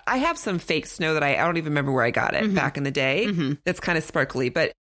about that. I have some fake snow that I don't even remember where I got it back in the day. That's kind of sparkly,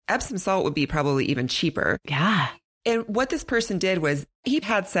 but Epsom salt would be probably even cheaper. Yeah. And what this person did was he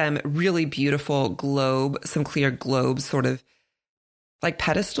had some really beautiful some clear globes, sort of like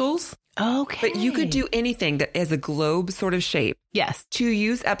pedestals. Okay. But you could do anything that has a globe sort of shape. Yes. To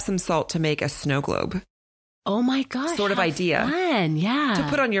use Epsom salt to make a snow globe. Oh my gosh. Sort of idea. Fun. Yeah. To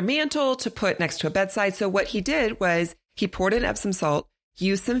put on your mantle, to put next to a bedside. So what he did was he poured in Epsom salt,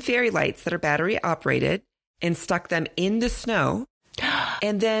 used some fairy lights that are battery operated, and stuck them in the snow.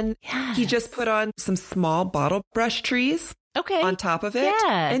 And then he just put on some small bottle brush trees on top of it.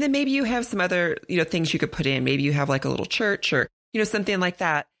 Yeah. And then maybe you have some other, things you could put in. Maybe you have like a little church or, something like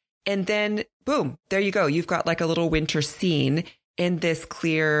that. And then boom, there you go. You've got like a little winter scene in this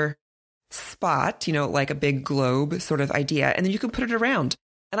clear spot, like a big globe sort of idea. And then you can put it around.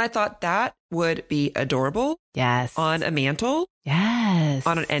 And I thought that would be adorable. Yes. On a mantle. Yes.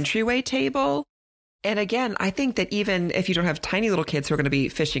 On an entryway table. And again, I think that even if you don't have tiny little kids who are going to be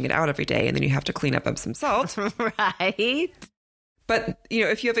fishing it out every day and then you have to clean up some salt. Right. But,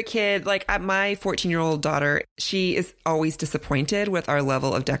 if you have a kid, like my 14-year-old daughter, she is always disappointed with our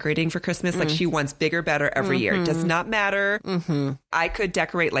level of decorating for Christmas. Like she wants bigger, better every year. It does not matter. I could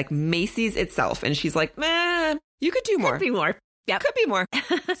decorate like Macy's itself. And she's like, man, you could do more. Could be more. Yeah. Could be more.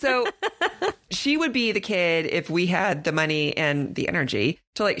 So she would be the kid if we had the money and the energy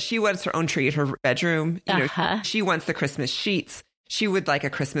to like, she wants her own tree in her bedroom. She wants the Christmas sheets. She would like a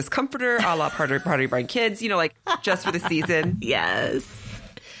Christmas comforter, a la Party Barn Kids, like just for the season. Yes.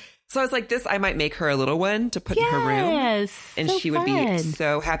 So I was like, I might make her a little one to put in her room. And so she would be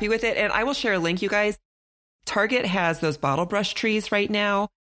so happy with it. And I will share a link, you guys. Target has those bottle brush trees right now.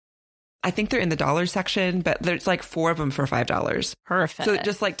 I think they're in the dollar section, but there's like 4 of them for $5. Perfect. So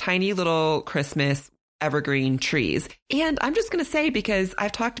just like tiny little Christmas evergreen trees. And I'm just going to say, because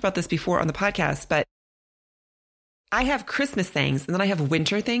I've talked about this before on the podcast, but I have Christmas things and then I have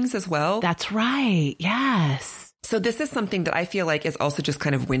winter things as well. That's right. Yes. So this is something that I feel like is also just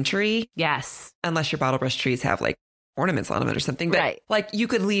kind of wintry. Yes. Unless your bottle brush trees have like ornaments on them or something. But right. Like you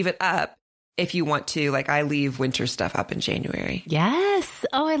could leave it up if you want to. Like I leave winter stuff up in January. Yes.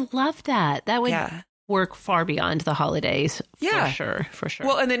 Oh, I love that. That would work far beyond the holidays. Yeah. For sure.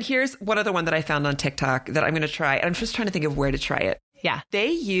 Well, and then here's one other one that I found on TikTok that I'm going to try. And I'm just trying to think of where to try it. Yeah.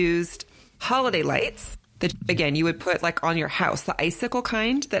 They used holiday lights that, again, you would put like on your house, the icicle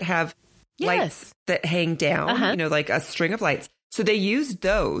kind that have lights that hang down, like a string of lights. So they used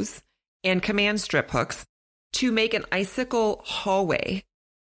those and command strip hooks to make an icicle hallway.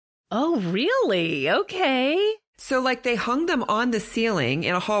 Oh, really? Okay. So like they hung them on the ceiling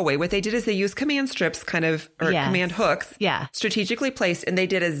in a hallway. What they did is they used command strips command hooks strategically placed, and they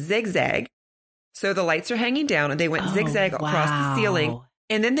did a zigzag. So the lights are hanging down and they went zigzag across the ceiling.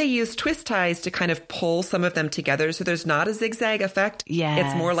 And then they used twist ties to kind of pull some of them together. So there's not a zigzag effect. Yes.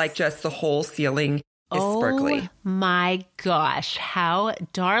 It's more like just the whole ceiling is sparkly. Oh my gosh. How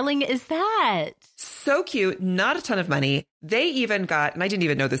darling is that? So cute. Not a ton of money. They even got, and I didn't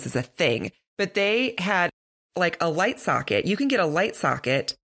even know this is a thing, but they had like a light socket. You can get a light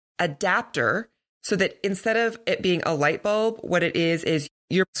socket adapter so that instead of it being a light bulb, what it is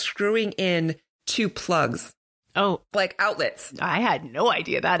you're screwing in 2 plugs. Oh, like outlets. I had no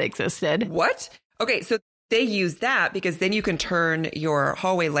idea that existed. What? Okay, so they use that because then you can turn your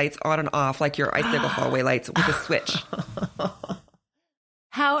hallway lights on and off, like your icicle hallway lights, with a switch.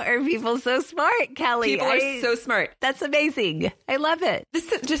 How are people so smart, Kelly? People are so smart. That's amazing. I love it.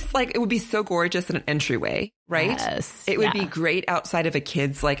 This is just like, it would be so gorgeous in an entryway, right? Yes. It would be great outside of a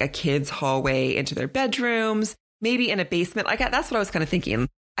kid's hallway into their bedrooms, maybe in a basement. That's what I was kind of thinking.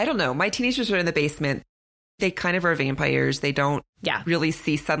 I don't know. My teenagers are in the basement. They kind of are vampires. They don't really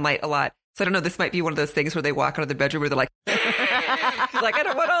see sunlight a lot. So I don't know. This might be one of those things where they walk out of the bedroom where they're like, like, I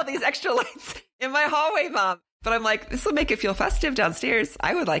don't want all these extra lights in my hallway, Mom. But I'm like, this will make it feel festive downstairs.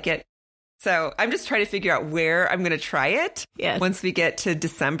 I would like it. So I'm just trying to figure out where I'm going to try it once we get to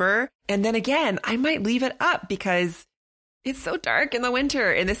December. And then again, I might leave it up because it's so dark in the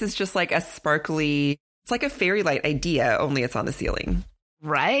winter. And this is just like a sparkly, it's like a fairy light idea, only it's on the ceiling.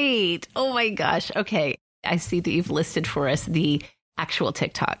 Right. Oh my gosh. Okay. I see that you've listed for us the actual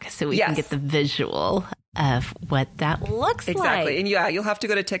TikTok so we can get the visual of what that looks like. Exactly. And you'll have to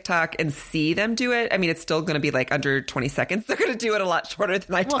go to TikTok and see them do it. I mean, it's still going to be like under 20 seconds. They're going to do it a lot shorter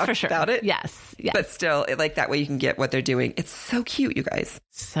than I talked about it. Yes. But still, like that way you can get what they're doing. It's so cute, you guys.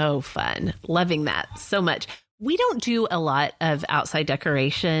 So fun. Loving that so much. We don't do a lot of outside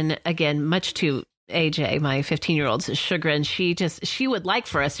decoration. Again, much to AJ, my 15-year-old's chagrin, she would like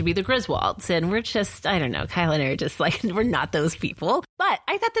for us to be the Griswolds. And we're just, I don't know, Kyle and I are just like, we're not those people. But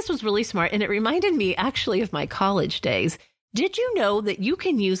I thought this was really smart. And it reminded me actually of my college days. Did you know that you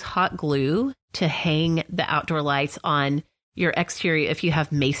can use hot glue to hang the outdoor lights on your exterior if you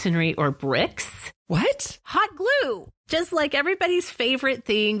have masonry or bricks? What? Hot glue. Just like everybody's favorite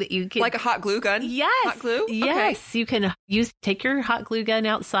thing that you can... Like a hot glue gun? Yes. Hot glue? Yes. Okay. You can take your hot glue gun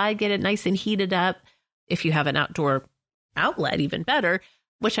outside, get it nice and heated up. If you have an outdoor outlet, even better,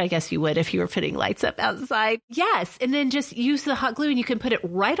 which I guess you would if you were putting lights up outside. Yes. And then just use the hot glue and you can put it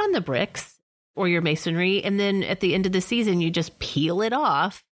right on the bricks or your masonry. And then at the end of the season, you just peel it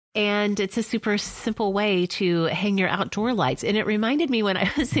off. And it's a super simple way to hang your outdoor lights. And it reminded me when I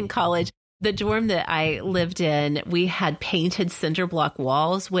was in college, the dorm that I lived in, we had painted cinder block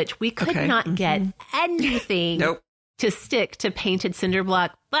walls, which we could not get anything to stick to painted cinder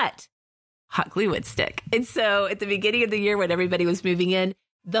block, but hot glue would stick. And so at the beginning of the year when everybody was moving in,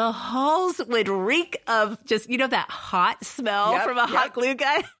 the halls would reek of just, that hot smell from a hot glue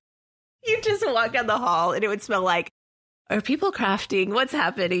gun. You just walk down the hall and it would smell like, are people crafting? What's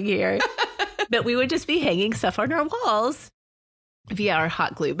happening here? But we would just be hanging stuff on our walls via our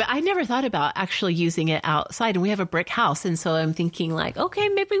hot glue. But I never thought about actually using it outside. And we have a brick house. And so I'm thinking like, okay,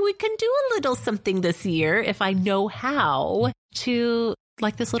 maybe we can do a little something this year if I know how to,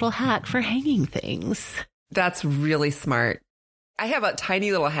 like this little hack for hanging things. That's really smart. I have a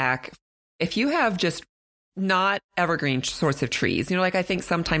tiny little hack. If you have just not evergreen sorts of trees, like I think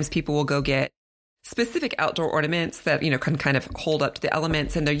sometimes people will go get specific outdoor ornaments that, can kind of hold up to the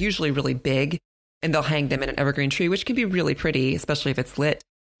elements, and they're usually really big, and they'll hang them in an evergreen tree, which can be really pretty, especially if it's lit.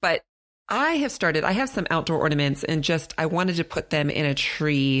 But I have some outdoor ornaments, and I wanted to put them in a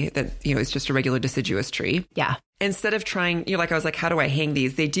tree that, is just a regular deciduous tree. Yeah. Instead of trying, I was like, how do I hang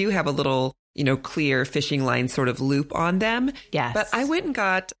these? They do have a little, clear fishing line sort of loop on them. Yes. But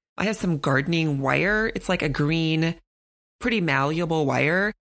I have some gardening wire. It's like a green, pretty malleable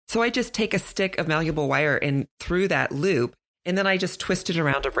wire. So I just take a stick of malleable wire and through that loop, and then I just twist it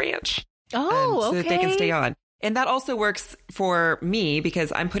around a branch. So that they can stay on. And that also works for me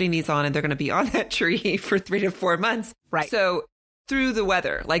because I'm putting these on and they're going to be on that tree for 3 to 4 months. Right. So through the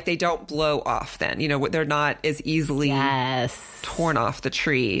weather, like they don't blow off then, they're not as easily torn off the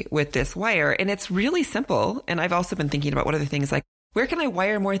tree with this wire. And it's really simple. And I've also been thinking about what other things, like, where can I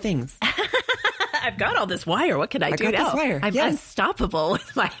wire more things? I've got all this wire. What can I do now? This wire. I'm unstoppable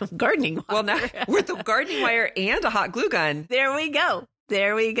with my gardening wire. Well, now with the gardening wire and a hot glue gun. There we go.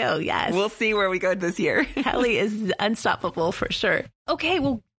 Yes. We'll see where we go this year. Kelly is unstoppable for sure. Okay.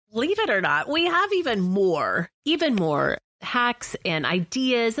 Well, believe it or not, we have even more hacks and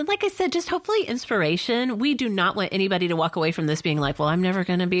ideas. And like I said, just hopefully inspiration. We do not want anybody to walk away from this being like, well, I'm never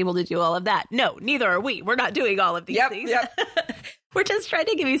going to be able to do all of that. No, neither are we. We're not doing all of these things. Yep. We're just trying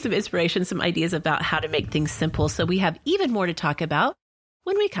to give you some inspiration, some ideas about how to make things simple. So we have even more to talk about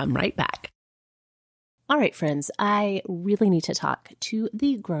when we come right back. All right, friends, I really need to talk to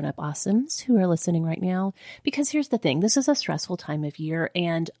the grown-up awesomes who are listening right now, because here's the thing. This is a stressful time of year,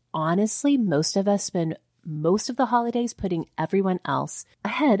 and honestly, most of us spend most of the holidays putting everyone else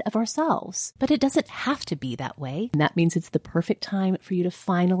ahead of ourselves. But it doesn't have to be that way. And that means it's the perfect time for you to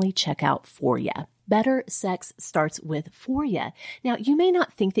finally check out Foria. Better sex starts with Foria. Now, you may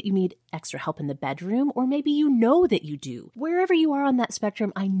not think that you need extra help in the bedroom, or maybe you know that you do. Wherever you are on that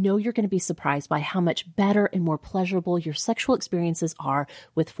spectrum, I know you're going to be surprised by how much better and more pleasurable your sexual experiences are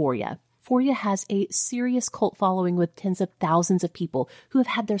with Foria. Foria has a serious cult following with tens of thousands of people who have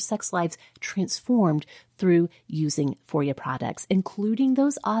had their sex lives transformed through using Foria products, including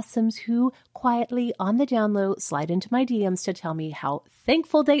those awesomes who quietly on the down low slide into my DMs to tell me how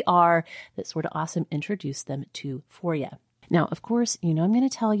thankful they are that Sorta Awesome introduced them to Foria. Now, of course, I'm going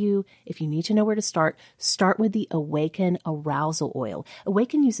to tell you, if you need to know where to start with the Awaken Arousal Oil.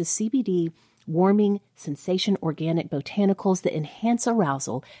 Awaken uses CBD, warming, sensation, organic botanicals that enhance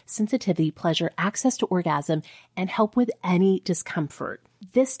arousal, sensitivity, pleasure, access to orgasm, and help with any discomfort.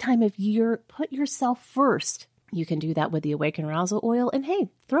 This time of year, put yourself first. You can do that with the Awaken Arousal Oil, and hey,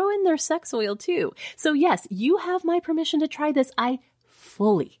 throw in their sex oil too. So yes, you have my permission to try this. I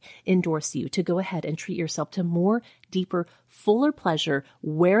fully endorse you to go ahead and treat yourself to more, deeper, fuller pleasure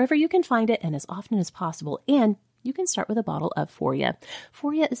wherever you can find it and as often as possible. And you can start with a bottle of Foria.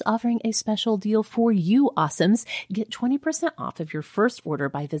 Foria is offering a special deal for you awesomes. Get 20% off of your first order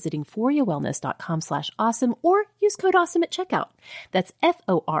by visiting ForiaWellness.com/awesome or use code awesome at checkout. That's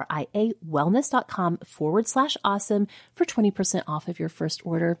FORIA wellness.com/awesome for 20% off of your first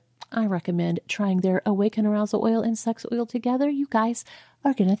order. I recommend trying their Awaken Arousal Oil and Sex Oil together. You guys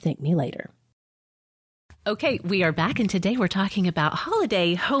are going to thank me later. Okay, we are back, and today we're talking about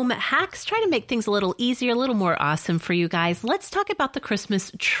holiday home hacks, trying to make things a little easier, a little more awesome for you guys. Let's talk about the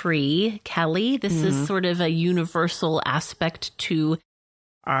Christmas tree, Kelly. This is sort of a universal aspect to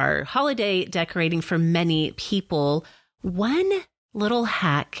our holiday decorating for many people. One little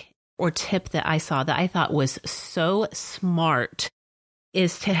hack or tip that I saw that I thought was so smart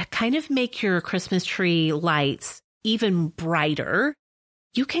is to kind of make your Christmas tree lights even brighter.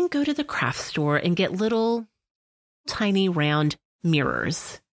 You can go to the craft store and get little tiny round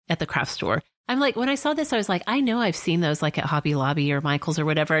mirrors at the craft store. I'm like, when I saw this, I was like, I know I've seen those like at Hobby Lobby or Michael's or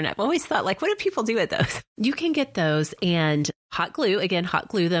whatever. And I've always thought, like, what do people do with those? You can get those and hot glue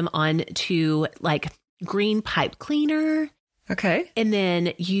them onto like green pipe cleaner. Okay. And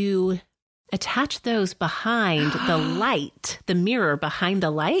then you attach those behind the light, the mirror behind the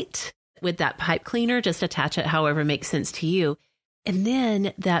light with that pipe cleaner. Just attach it however makes sense to you. And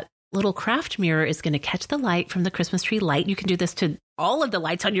then that little craft mirror is going to catch the light from the Christmas tree light. You can do this to all of the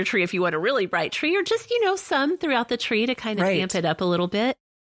lights on your tree if you want a really bright tree, or just, some throughout the tree to kind of amp it up a little bit.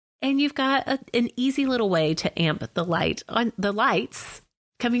 And you've got an easy little way to amp the lights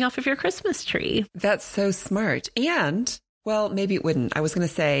coming off of your Christmas tree. That's so smart. And, well, maybe it wouldn't. I was going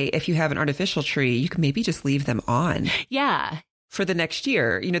to say, if you have an artificial tree, you can maybe just leave them on. Yeah. For the next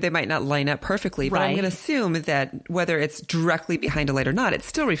year. They might not line up perfectly, but I'm going to assume that whether it's directly behind a light or not, it's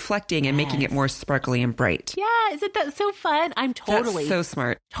still reflecting and making it more sparkly and bright. Yeah. Isn't that so fun? That's so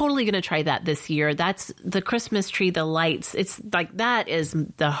smart. Totally going to try that this year. That's the Christmas tree, the lights. It's like, that is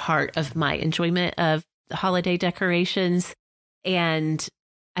the heart of my enjoyment of the holiday decorations. And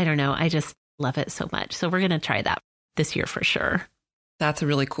I don't know, I just love it so much. So we're going to try that this year for sure. That's a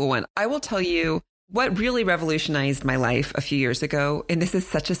really cool one. I will tell you, what really revolutionized my life a few years ago, and this is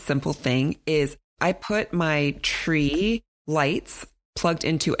such a simple thing, is I put my tree lights plugged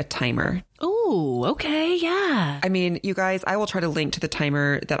into a timer. Oh, okay. Yeah. I mean, you guys, I will try to link to the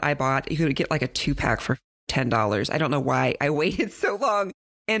timer that I bought. You could get like a 2-pack for $10. I don't know why I waited so long.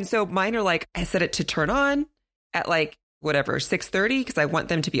 And so mine are like, I set it to turn on at like, 6:30, because I want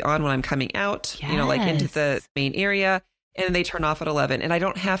them to be on when I'm coming out, like into the main area. And they turn off at 11. And I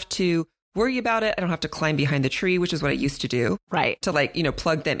don't have to worry about it. I don't have to climb behind the tree, which is what I used to do. Right. To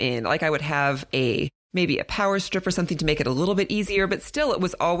plug them in. Like I would have maybe a power strip or something to make it a little bit easier, but still it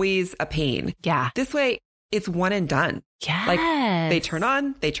was always a pain. Yeah. This way it's one and done. Yeah. Like they turn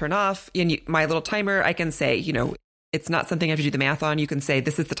on, they turn off. And my little timer, I can say, it's not something I have to do the math on. You can say,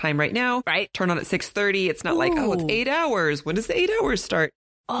 this is the time right now. Right. Turn on at 6:30. It's not like, it's 8 hours. When does the 8 hours start?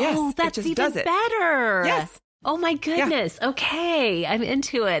 Oh, yes, that's even better. Yes. Oh my goodness. Yeah. Okay. I'm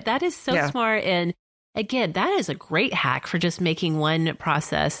into it. That is so smart. And again, that is a great hack for just making one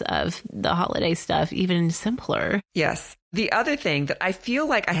process of the holiday stuff even simpler. Yes. The other thing that I feel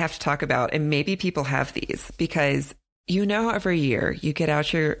like I have to talk about, and maybe people have these, because every year you get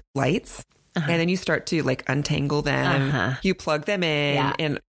out your lights and then you start to like untangle them. You plug them in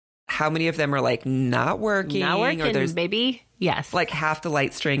and how many of them are like not working? Or there's maybe. Yes. Like half the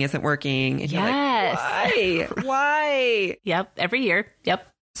light string isn't working. And you're like, why? Why? Yep. Every year. Yep.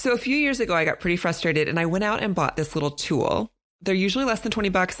 So a few years ago, I got pretty frustrated and I went out and bought this little tool. They're usually less than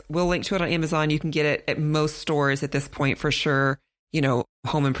 $20. We'll link to it on Amazon. You can get it at most stores at this point for sure.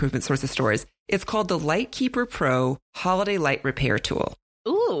 Home improvement sorts of stores. It's called the Lightkeeper Pro Holiday Light Repair Tool.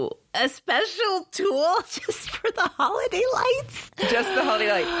 Ooh, a special tool just for the holiday lights? Just the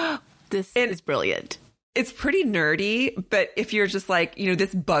holiday lights. This is brilliant. It's pretty nerdy, but if you're just like,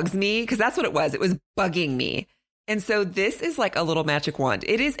 this bugs me, because that's what it was. It was bugging me. And so this is like a little magic wand.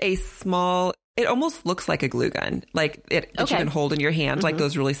 It is a small, it almost looks like a glue gun, like that you can hold in your hand, like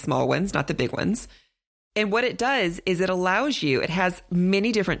those really small ones, not the big ones. And what it does is it allows you, it has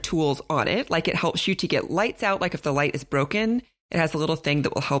many different tools on it. Like it helps you to get lights out. Like if the light is broken, it has a little thing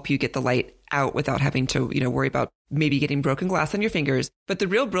that will help you get the light out without having to, worry about maybe getting broken glass on your fingers. But the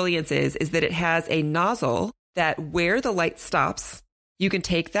real brilliance is that it has a nozzle that where the light stops, you can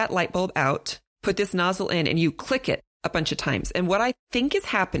take that light bulb out, put this nozzle in, and you click it a bunch of times. And what I think is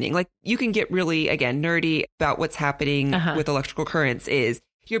happening, like you can get really, again, nerdy about what's happening with electrical currents, is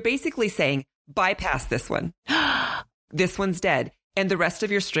you're basically saying, bypass this one. This one's dead. And the rest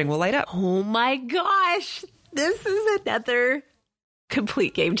of your string will light up. Oh my gosh. This is another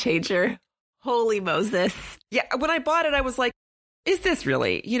complete game changer. Holy Moses. Yeah. When I bought it, I was like, is this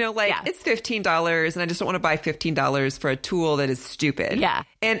really, it's $15 and I just don't want to buy $15 for a tool that is stupid. Yeah.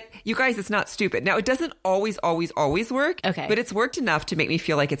 And you guys, it's not stupid. Now, it doesn't always work. Okay. But it's worked enough to make me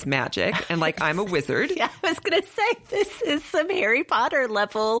feel like it's magic and like I'm a wizard. Yeah. I was going to say, this is some Harry Potter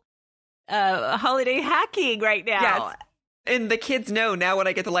level holiday hacking right now. Yes. And the kids know now when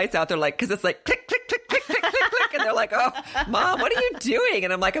I get the lights out, they're like, because it's like click, click, click, click, click, click, click. And they're like, oh, Mom, what are you doing?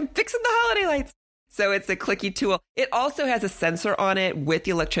 And I'm like, I'm fixing the holiday lights. So it's a clicky tool. It also has a sensor on it with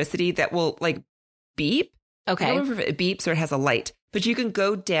the electricity that will like beep. Okay. I don't remember if it beeps or it has a light, but you can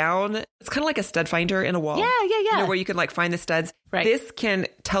go down. It's kind of like a stud finder in a wall. Yeah. Where you can like find the studs. Right. This can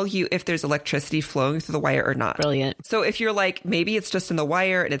tell you if there's electricity flowing through the wire or not. Brilliant. So if you're like, maybe it's just in the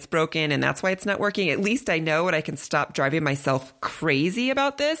wire and it's broken and that's why it's not working, at least I know and I can stop driving myself crazy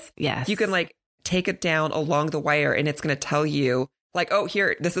about this. Yes. You can like take it down along the wire and it's going to tell you like, oh,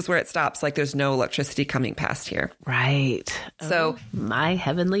 here, this is where it stops. Like there's no electricity coming past here. Right. So my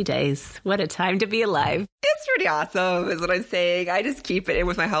heavenly days. What a time to be alive. It's pretty awesome is what I'm saying. I just keep it in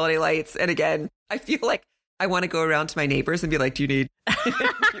with my holiday lights. And again, I feel like I want to go around to my neighbors and be like, do you need,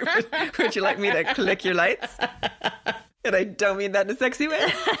 would you like me to click your lights? And I don't mean that in a sexy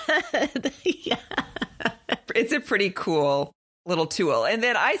way. Yeah. It's a pretty cool little tool. And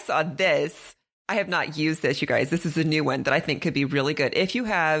then I saw this. I have not used this, you guys. This is a new one that I think could be really good. If you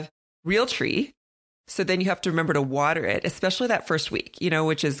have real tree, so then you have to remember to water it, especially that first week,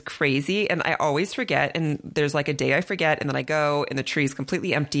 which is crazy. And I always forget. And there's like a day I forget, and then I go and the tree is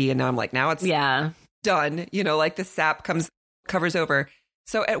completely empty. And now I'm like, now it's done. Like the sap covers over.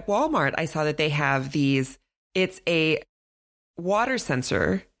 So at Walmart, I saw that they have these, it's a water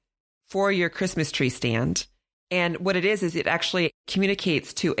sensor for your Christmas tree stand. And what it is it actually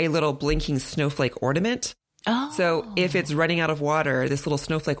communicates to a little blinking snowflake ornament. Oh. So if it's running out of water, this little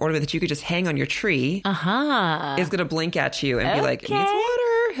snowflake ornament that you could just hang on your tree is going to blink at you and be like, it needs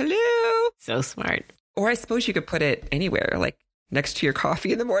water. Hello. So smart. Or I suppose you could put it anywhere, like next to your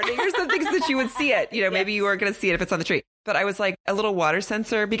coffee in the morning or something so that you would see it. Maybe you weren't going to see it if it's on the tree. But I was like, a little water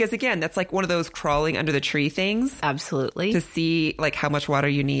sensor, because again, that's like one of those crawling under the tree things. Absolutely. To see like how much water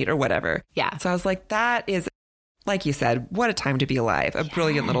you need or whatever. Yeah. So I was like, that is, like you said, what a time to be alive. A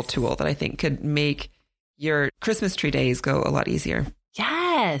brilliant little tool that I think could make your Christmas tree days go a lot easier.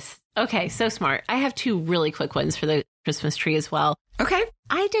 Yes. Okay. So smart. I have 2 really quick ones for the Christmas tree as well. Okay.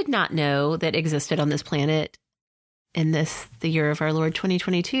 I did not know that existed on this planet in the year of our Lord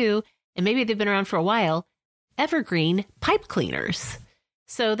 2022, and maybe they've been around for a while, evergreen pipe cleaners.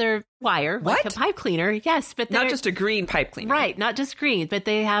 So they're wire, like a pipe cleaner. Yes, but not just a green pipe cleaner. Right, not just green, but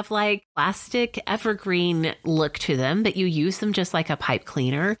they have like plastic evergreen look to them, but you use them just like a pipe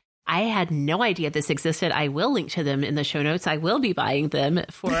cleaner. I had no idea this existed. I will link to them in the show notes. I will be buying them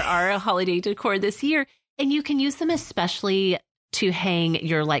for our holiday decor this year. And you can use them especially to hang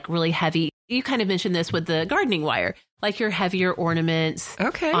your like really heavy, you kind of mentioned this with the gardening wire, like your heavier ornaments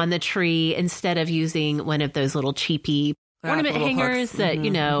on the tree, instead of using one of those little cheapy ornament hangers hooks.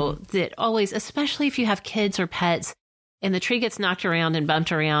 That, that always, especially if you have kids or pets and the tree gets knocked around and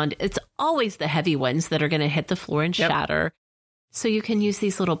bumped around, it's always the heavy ones that are going to hit the floor and shatter. So you can use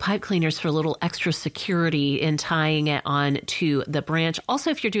these little pipe cleaners for a little extra security in tying it on to the branch. Also,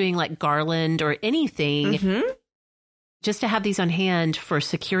 if you're doing like garland or anything, just to have these on hand for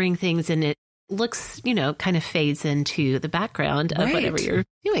securing things, and it looks, kind of fades into the background of whatever you're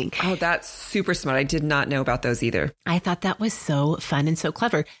doing. Oh, that's super smart. I did not know about those either. I thought that was so fun and so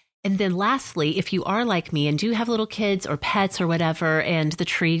clever. And then lastly, if you are like me and do have little kids or pets or whatever, and the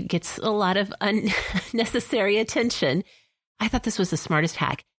tree gets a lot of unnecessary attention, I thought this was the smartest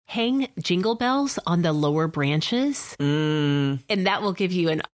hack. Hang jingle bells on the lower branches, and that will give you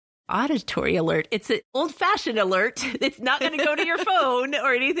an auditory alert. It's an old-fashioned alert. It's not going to go to your phone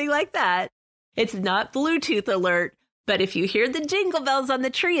or anything like that. It's not Bluetooth alert. But if you hear the jingle bells on the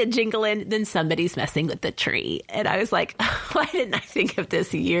tree and jingling, then somebody's messing with the tree. And I was like, why didn't I think of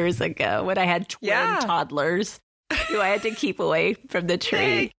this years ago when I had twin toddlers who I had to keep away from the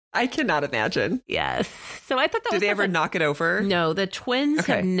tree? I cannot imagine. Yes. So I thought that Did they ever knock it over? No, the twins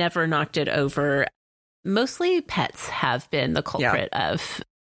have never knocked it over. Mostly pets have been the culprit of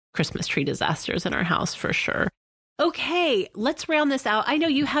Christmas tree disasters in our house for sure. Okay, let's round this out. I know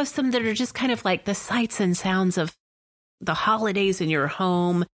you have some that are just kind of like the sights and sounds of the holidays in your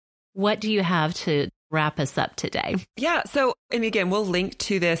home. What do you have to wrap us up today? Yeah. So, and again, we'll link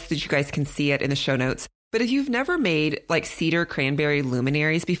to this that you guys can see it in the show notes. But if you've never made like cedar cranberry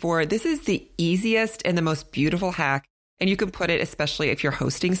luminaries before, this is the easiest and the most beautiful hack. And you can put it, especially if you're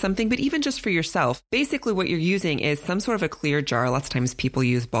hosting something, but even just for yourself. Basically, what you're using is some sort of a clear jar. Lots of times people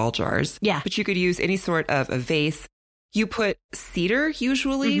use ball jars. Yeah. But you could use any sort of a vase. You put cedar,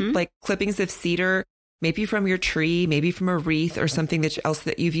 usually, like clippings of cedar, maybe from your tree, maybe from a wreath or something else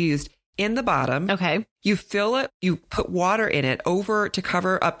that you've used, in the bottom. Okay. You fill it, you put water in it over to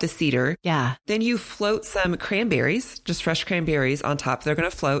cover up the cedar. Yeah. Then you float some cranberries, just fresh cranberries on top. They're going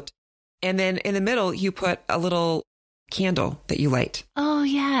to float. And then in the middle, you put a little candle that you light. Oh,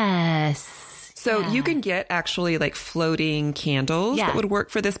 yes. So you can get actually like floating candles that would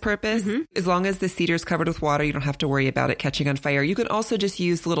work for this purpose. As long as the cedar is covered with water, you don't have to worry about it catching on fire. You can also just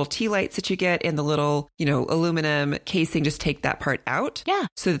use the little tea lights that you get in the little, aluminum casing. Just take that part out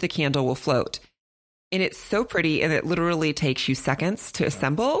so that the candle will float. And it's so pretty, and it literally takes you seconds to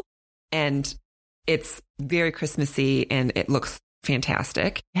assemble. And it's very Christmassy, and it looks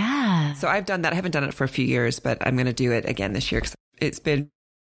fantastic. Yeah. So I've done that. I haven't done it for a few years, but I'm going to do it again this year because it's been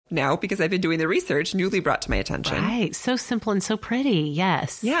now, because I've been doing the research, newly brought to my attention. Right. So simple and so pretty.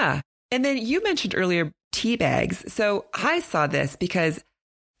 Yes. Yeah. And then you mentioned earlier tea bags. So I saw this because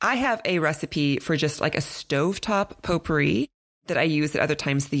I have a recipe for just like a stovetop potpourri that I use at other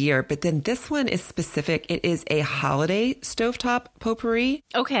times of the year. But then this one is specific. It is a holiday stovetop potpourri.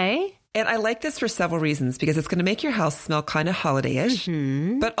 Okay. And I like this for several reasons because it's going to make your house smell kind of holiday-ish,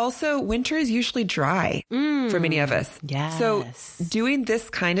 but also winter is usually dry for many of us. Yes. So doing this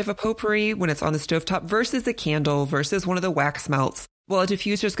kind of a potpourri when it's on the stovetop versus a candle versus one of the wax melts, well, a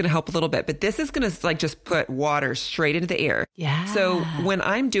diffuser is going to help a little bit, but this is going to like just put water straight into the air. Yeah. So when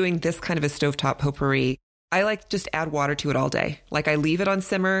I'm doing this kind of a stovetop potpourri, I like just add water to it all day. Like I leave it on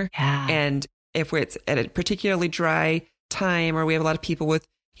simmer. Yeah. And if it's at a particularly dry time or we have a lot of people with,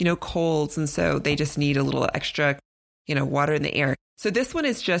 colds. And so they just need a little extra, water in the air. So this one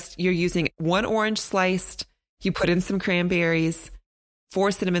is just, you're using 1 orange sliced, you put in some cranberries, 4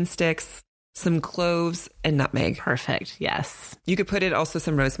 cinnamon sticks, some cloves and nutmeg. Perfect. Yes. You could put in also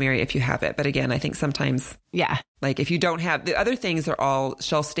some rosemary if you have it. But again, I think sometimes, like if you don't have, the other things are all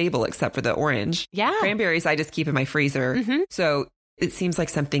shelf stable except for the orange. Yeah. Cranberries, I just keep in my freezer. So it seems like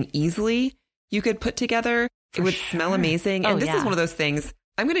something easily you could put together. It would smell amazing. And this is one of those things,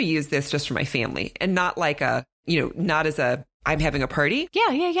 I'm going to use this just for my family and not like not as I'm having a party.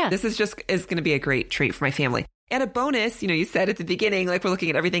 Yeah. This is going to be a great treat for my family. And a bonus, you said at the beginning, like we're looking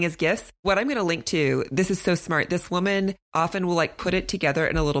at everything as gifts. What I'm going to link to, this is so smart. This woman often will like put it together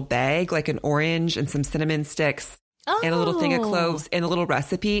in a little bag, like an orange and some cinnamon sticks and a little thing of cloves and a little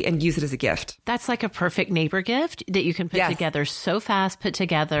recipe and use it as a gift. That's like a perfect neighbor gift that you can put together so fast, put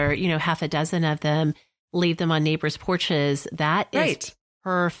together, half a dozen of them, leave them on neighbors' porches. That is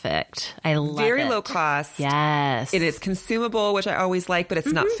perfect. I love it. Very low cost. Yes. It is consumable, which I always like, but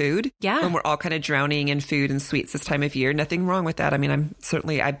it's not food. Yeah. When we're all kind of drowning in food and sweets this time of year. Nothing wrong with that. I mean,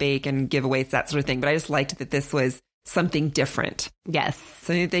 I bake and give away that sort of thing, but I just liked that this was something different. Yes.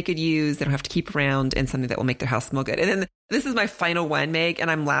 Something that they could use, they don't have to keep around, and something that will make their house smell good. And then this is my final one, Meg, and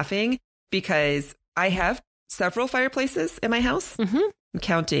I'm laughing because I have several fireplaces in my house. I'm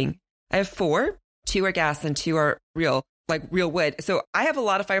counting. I have 4. 2 are gas and 2 are real wood. So I have a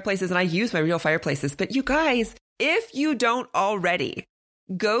lot of fireplaces and I use my real fireplaces. But you guys, if you don't already,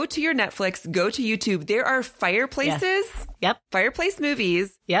 go to your Netflix, go to YouTube. There are fireplaces. Yep. Fireplace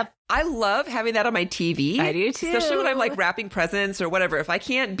movies. Yep. I love having that on my TV. I do too. Especially when I'm like wrapping presents or whatever. If I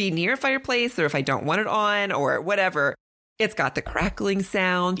can't be near a fireplace or if I don't want it on or whatever, it's got the crackling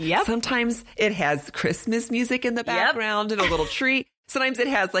sound. Yep. Sometimes it has Christmas music in the background and a little tree. Sometimes it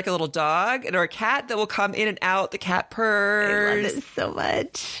has like a little dog or a cat that will come in and out. The cat purrs. I love it so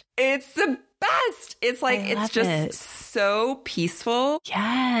much. It's the best. It's like, it's just so peaceful.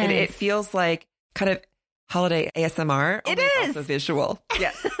 Yes. And it feels like kind of holiday ASMR. It is. Also visual.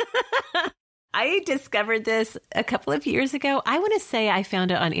 Yes. I discovered this a couple of years ago. I want to say I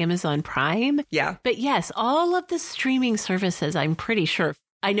found it on Amazon Prime. Yeah. But yes, all of the streaming services, I'm pretty sure,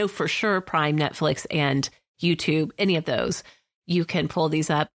 I know for sure Prime, Netflix, and YouTube, any of those, you can pull these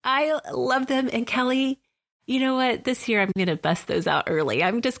up. I love them. And Kelly, you know what? This year, I'm going to bust those out early.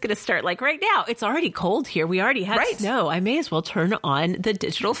 I'm just going to start like right now. It's already cold here. We already had snow. I may as well turn on the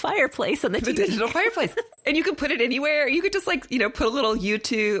digital fireplace on the TV. The digital fireplace. And you can put it anywhere. You could just like, put a little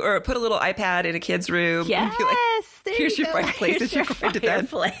YouTube or put a little iPad in a kid's room. Yes. Like, here's your fireplace. Here's your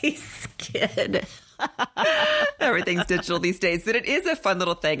fireplace, kid. Everything's digital these days. But it is a fun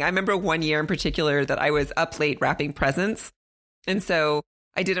little thing. I remember one year in particular that I was up late wrapping presents. And so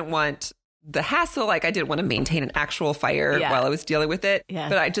I didn't want the hassle. Like I didn't want to maintain an actual fire while I was dealing with it. Yeah.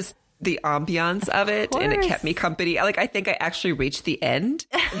 But I just, the ambiance of it, and it kept me company. Like I think I actually reached the end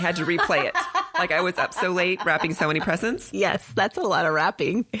and had to replay it. Like I was up so late wrapping so many presents. Yes, that's a lot of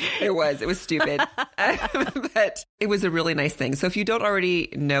wrapping. It was stupid. But it was a really nice thing. So if you don't already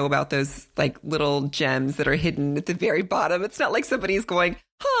know about those like little gems that are hidden at the very bottom, it's not like somebody's going,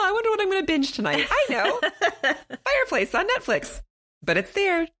 I wonder what I'm going to binge tonight. I know. Fireplace on Netflix. But it's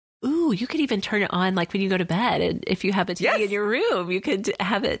there. Ooh, you could even turn it on like when you go to bed. And if you have a TV in your room, you could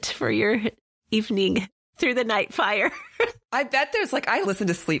have it for your evening through the night fire. I bet there's like, I listen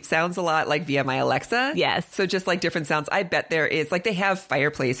to sleep sounds a lot, like via my Alexa. Yes. So just like different sounds. I bet there is, like they have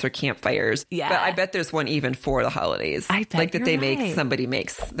fireplace or campfires. Yeah. But I bet there's one even for the holidays. I bet like that they right. make, somebody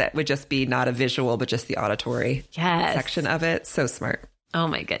makes that would just be not a visual, but just the auditory section of it. So smart. Oh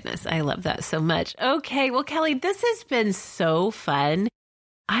my goodness. I love that so much. Okay. Well, Kelly, this has been so fun.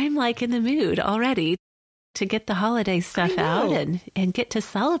 I'm like in the mood already to get the holiday stuff out and get to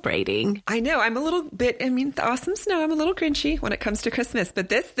celebrating. I know. I'm a little bit, the awesome snow, I'm a little grinchy when it comes to Christmas, but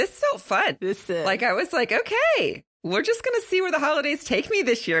this felt fun. This is. Like I was like, okay, we're just going to see where the holidays take me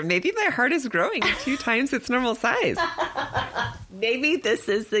this year. Maybe my heart is growing 2 times its normal size. Maybe this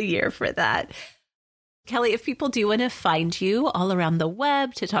is the year for that. Kelly, if people do want to find you all around the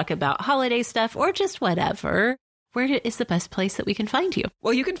web to talk about holiday stuff or just whatever, where is the best place that we can find you?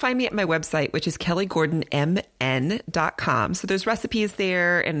 Well, you can find me at my website, which is kellygordonmn.com. So there's recipes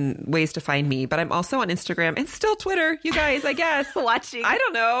there and ways to find me. But I'm also on Instagram and still Twitter, you guys, I guess. I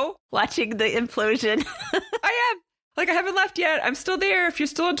don't know. Watching the implosion. I am. Like, I haven't left yet. I'm still there. If you're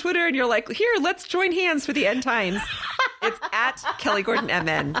still on Twitter and you're like, here, let's join hands for the end times. It's at Kelly Gordon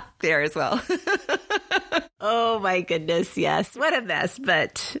MN there as well. Oh, my goodness. Yes. What a mess.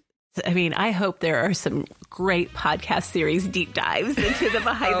 But I mean, I hope there are some great podcast series deep dives into the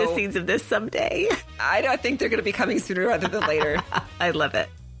behind the scenes of this someday. I don't think they're going to be coming sooner rather than later. I love it.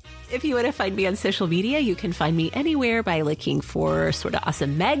 If you want to find me on social media, you can find me anywhere by looking for Sorta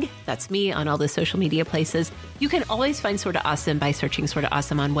Awesome Meg. That's me on all the social media places. You can always find Sorta Awesome by searching Sorta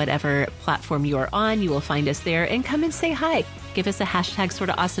Awesome on whatever platform you are on. You will find us there and come and say hi. Give us a hashtag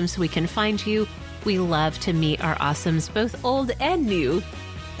Sorta Awesome so we can find you. We love to meet our awesomes, both old and new,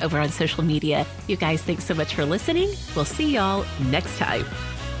 over on social media. You guys, thanks so much for listening. We'll see y'all next time.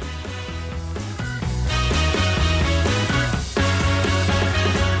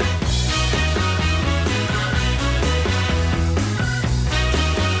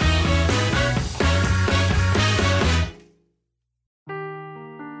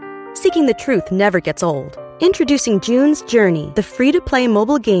 Seeking the truth never gets old. Introducing June's Journey, the free-to-play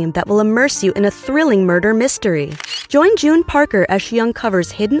mobile game that will immerse you in a thrilling murder mystery. Join June Parker as she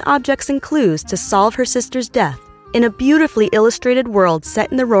uncovers hidden objects and clues to solve her sister's death in a beautifully illustrated world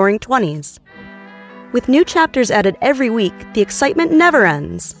set in the Roaring '20s. With new chapters added every week, the excitement never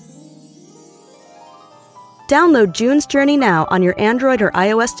ends. Download June's Journey now on your Android or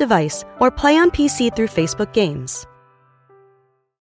iOS device or play on PC through Facebook Games.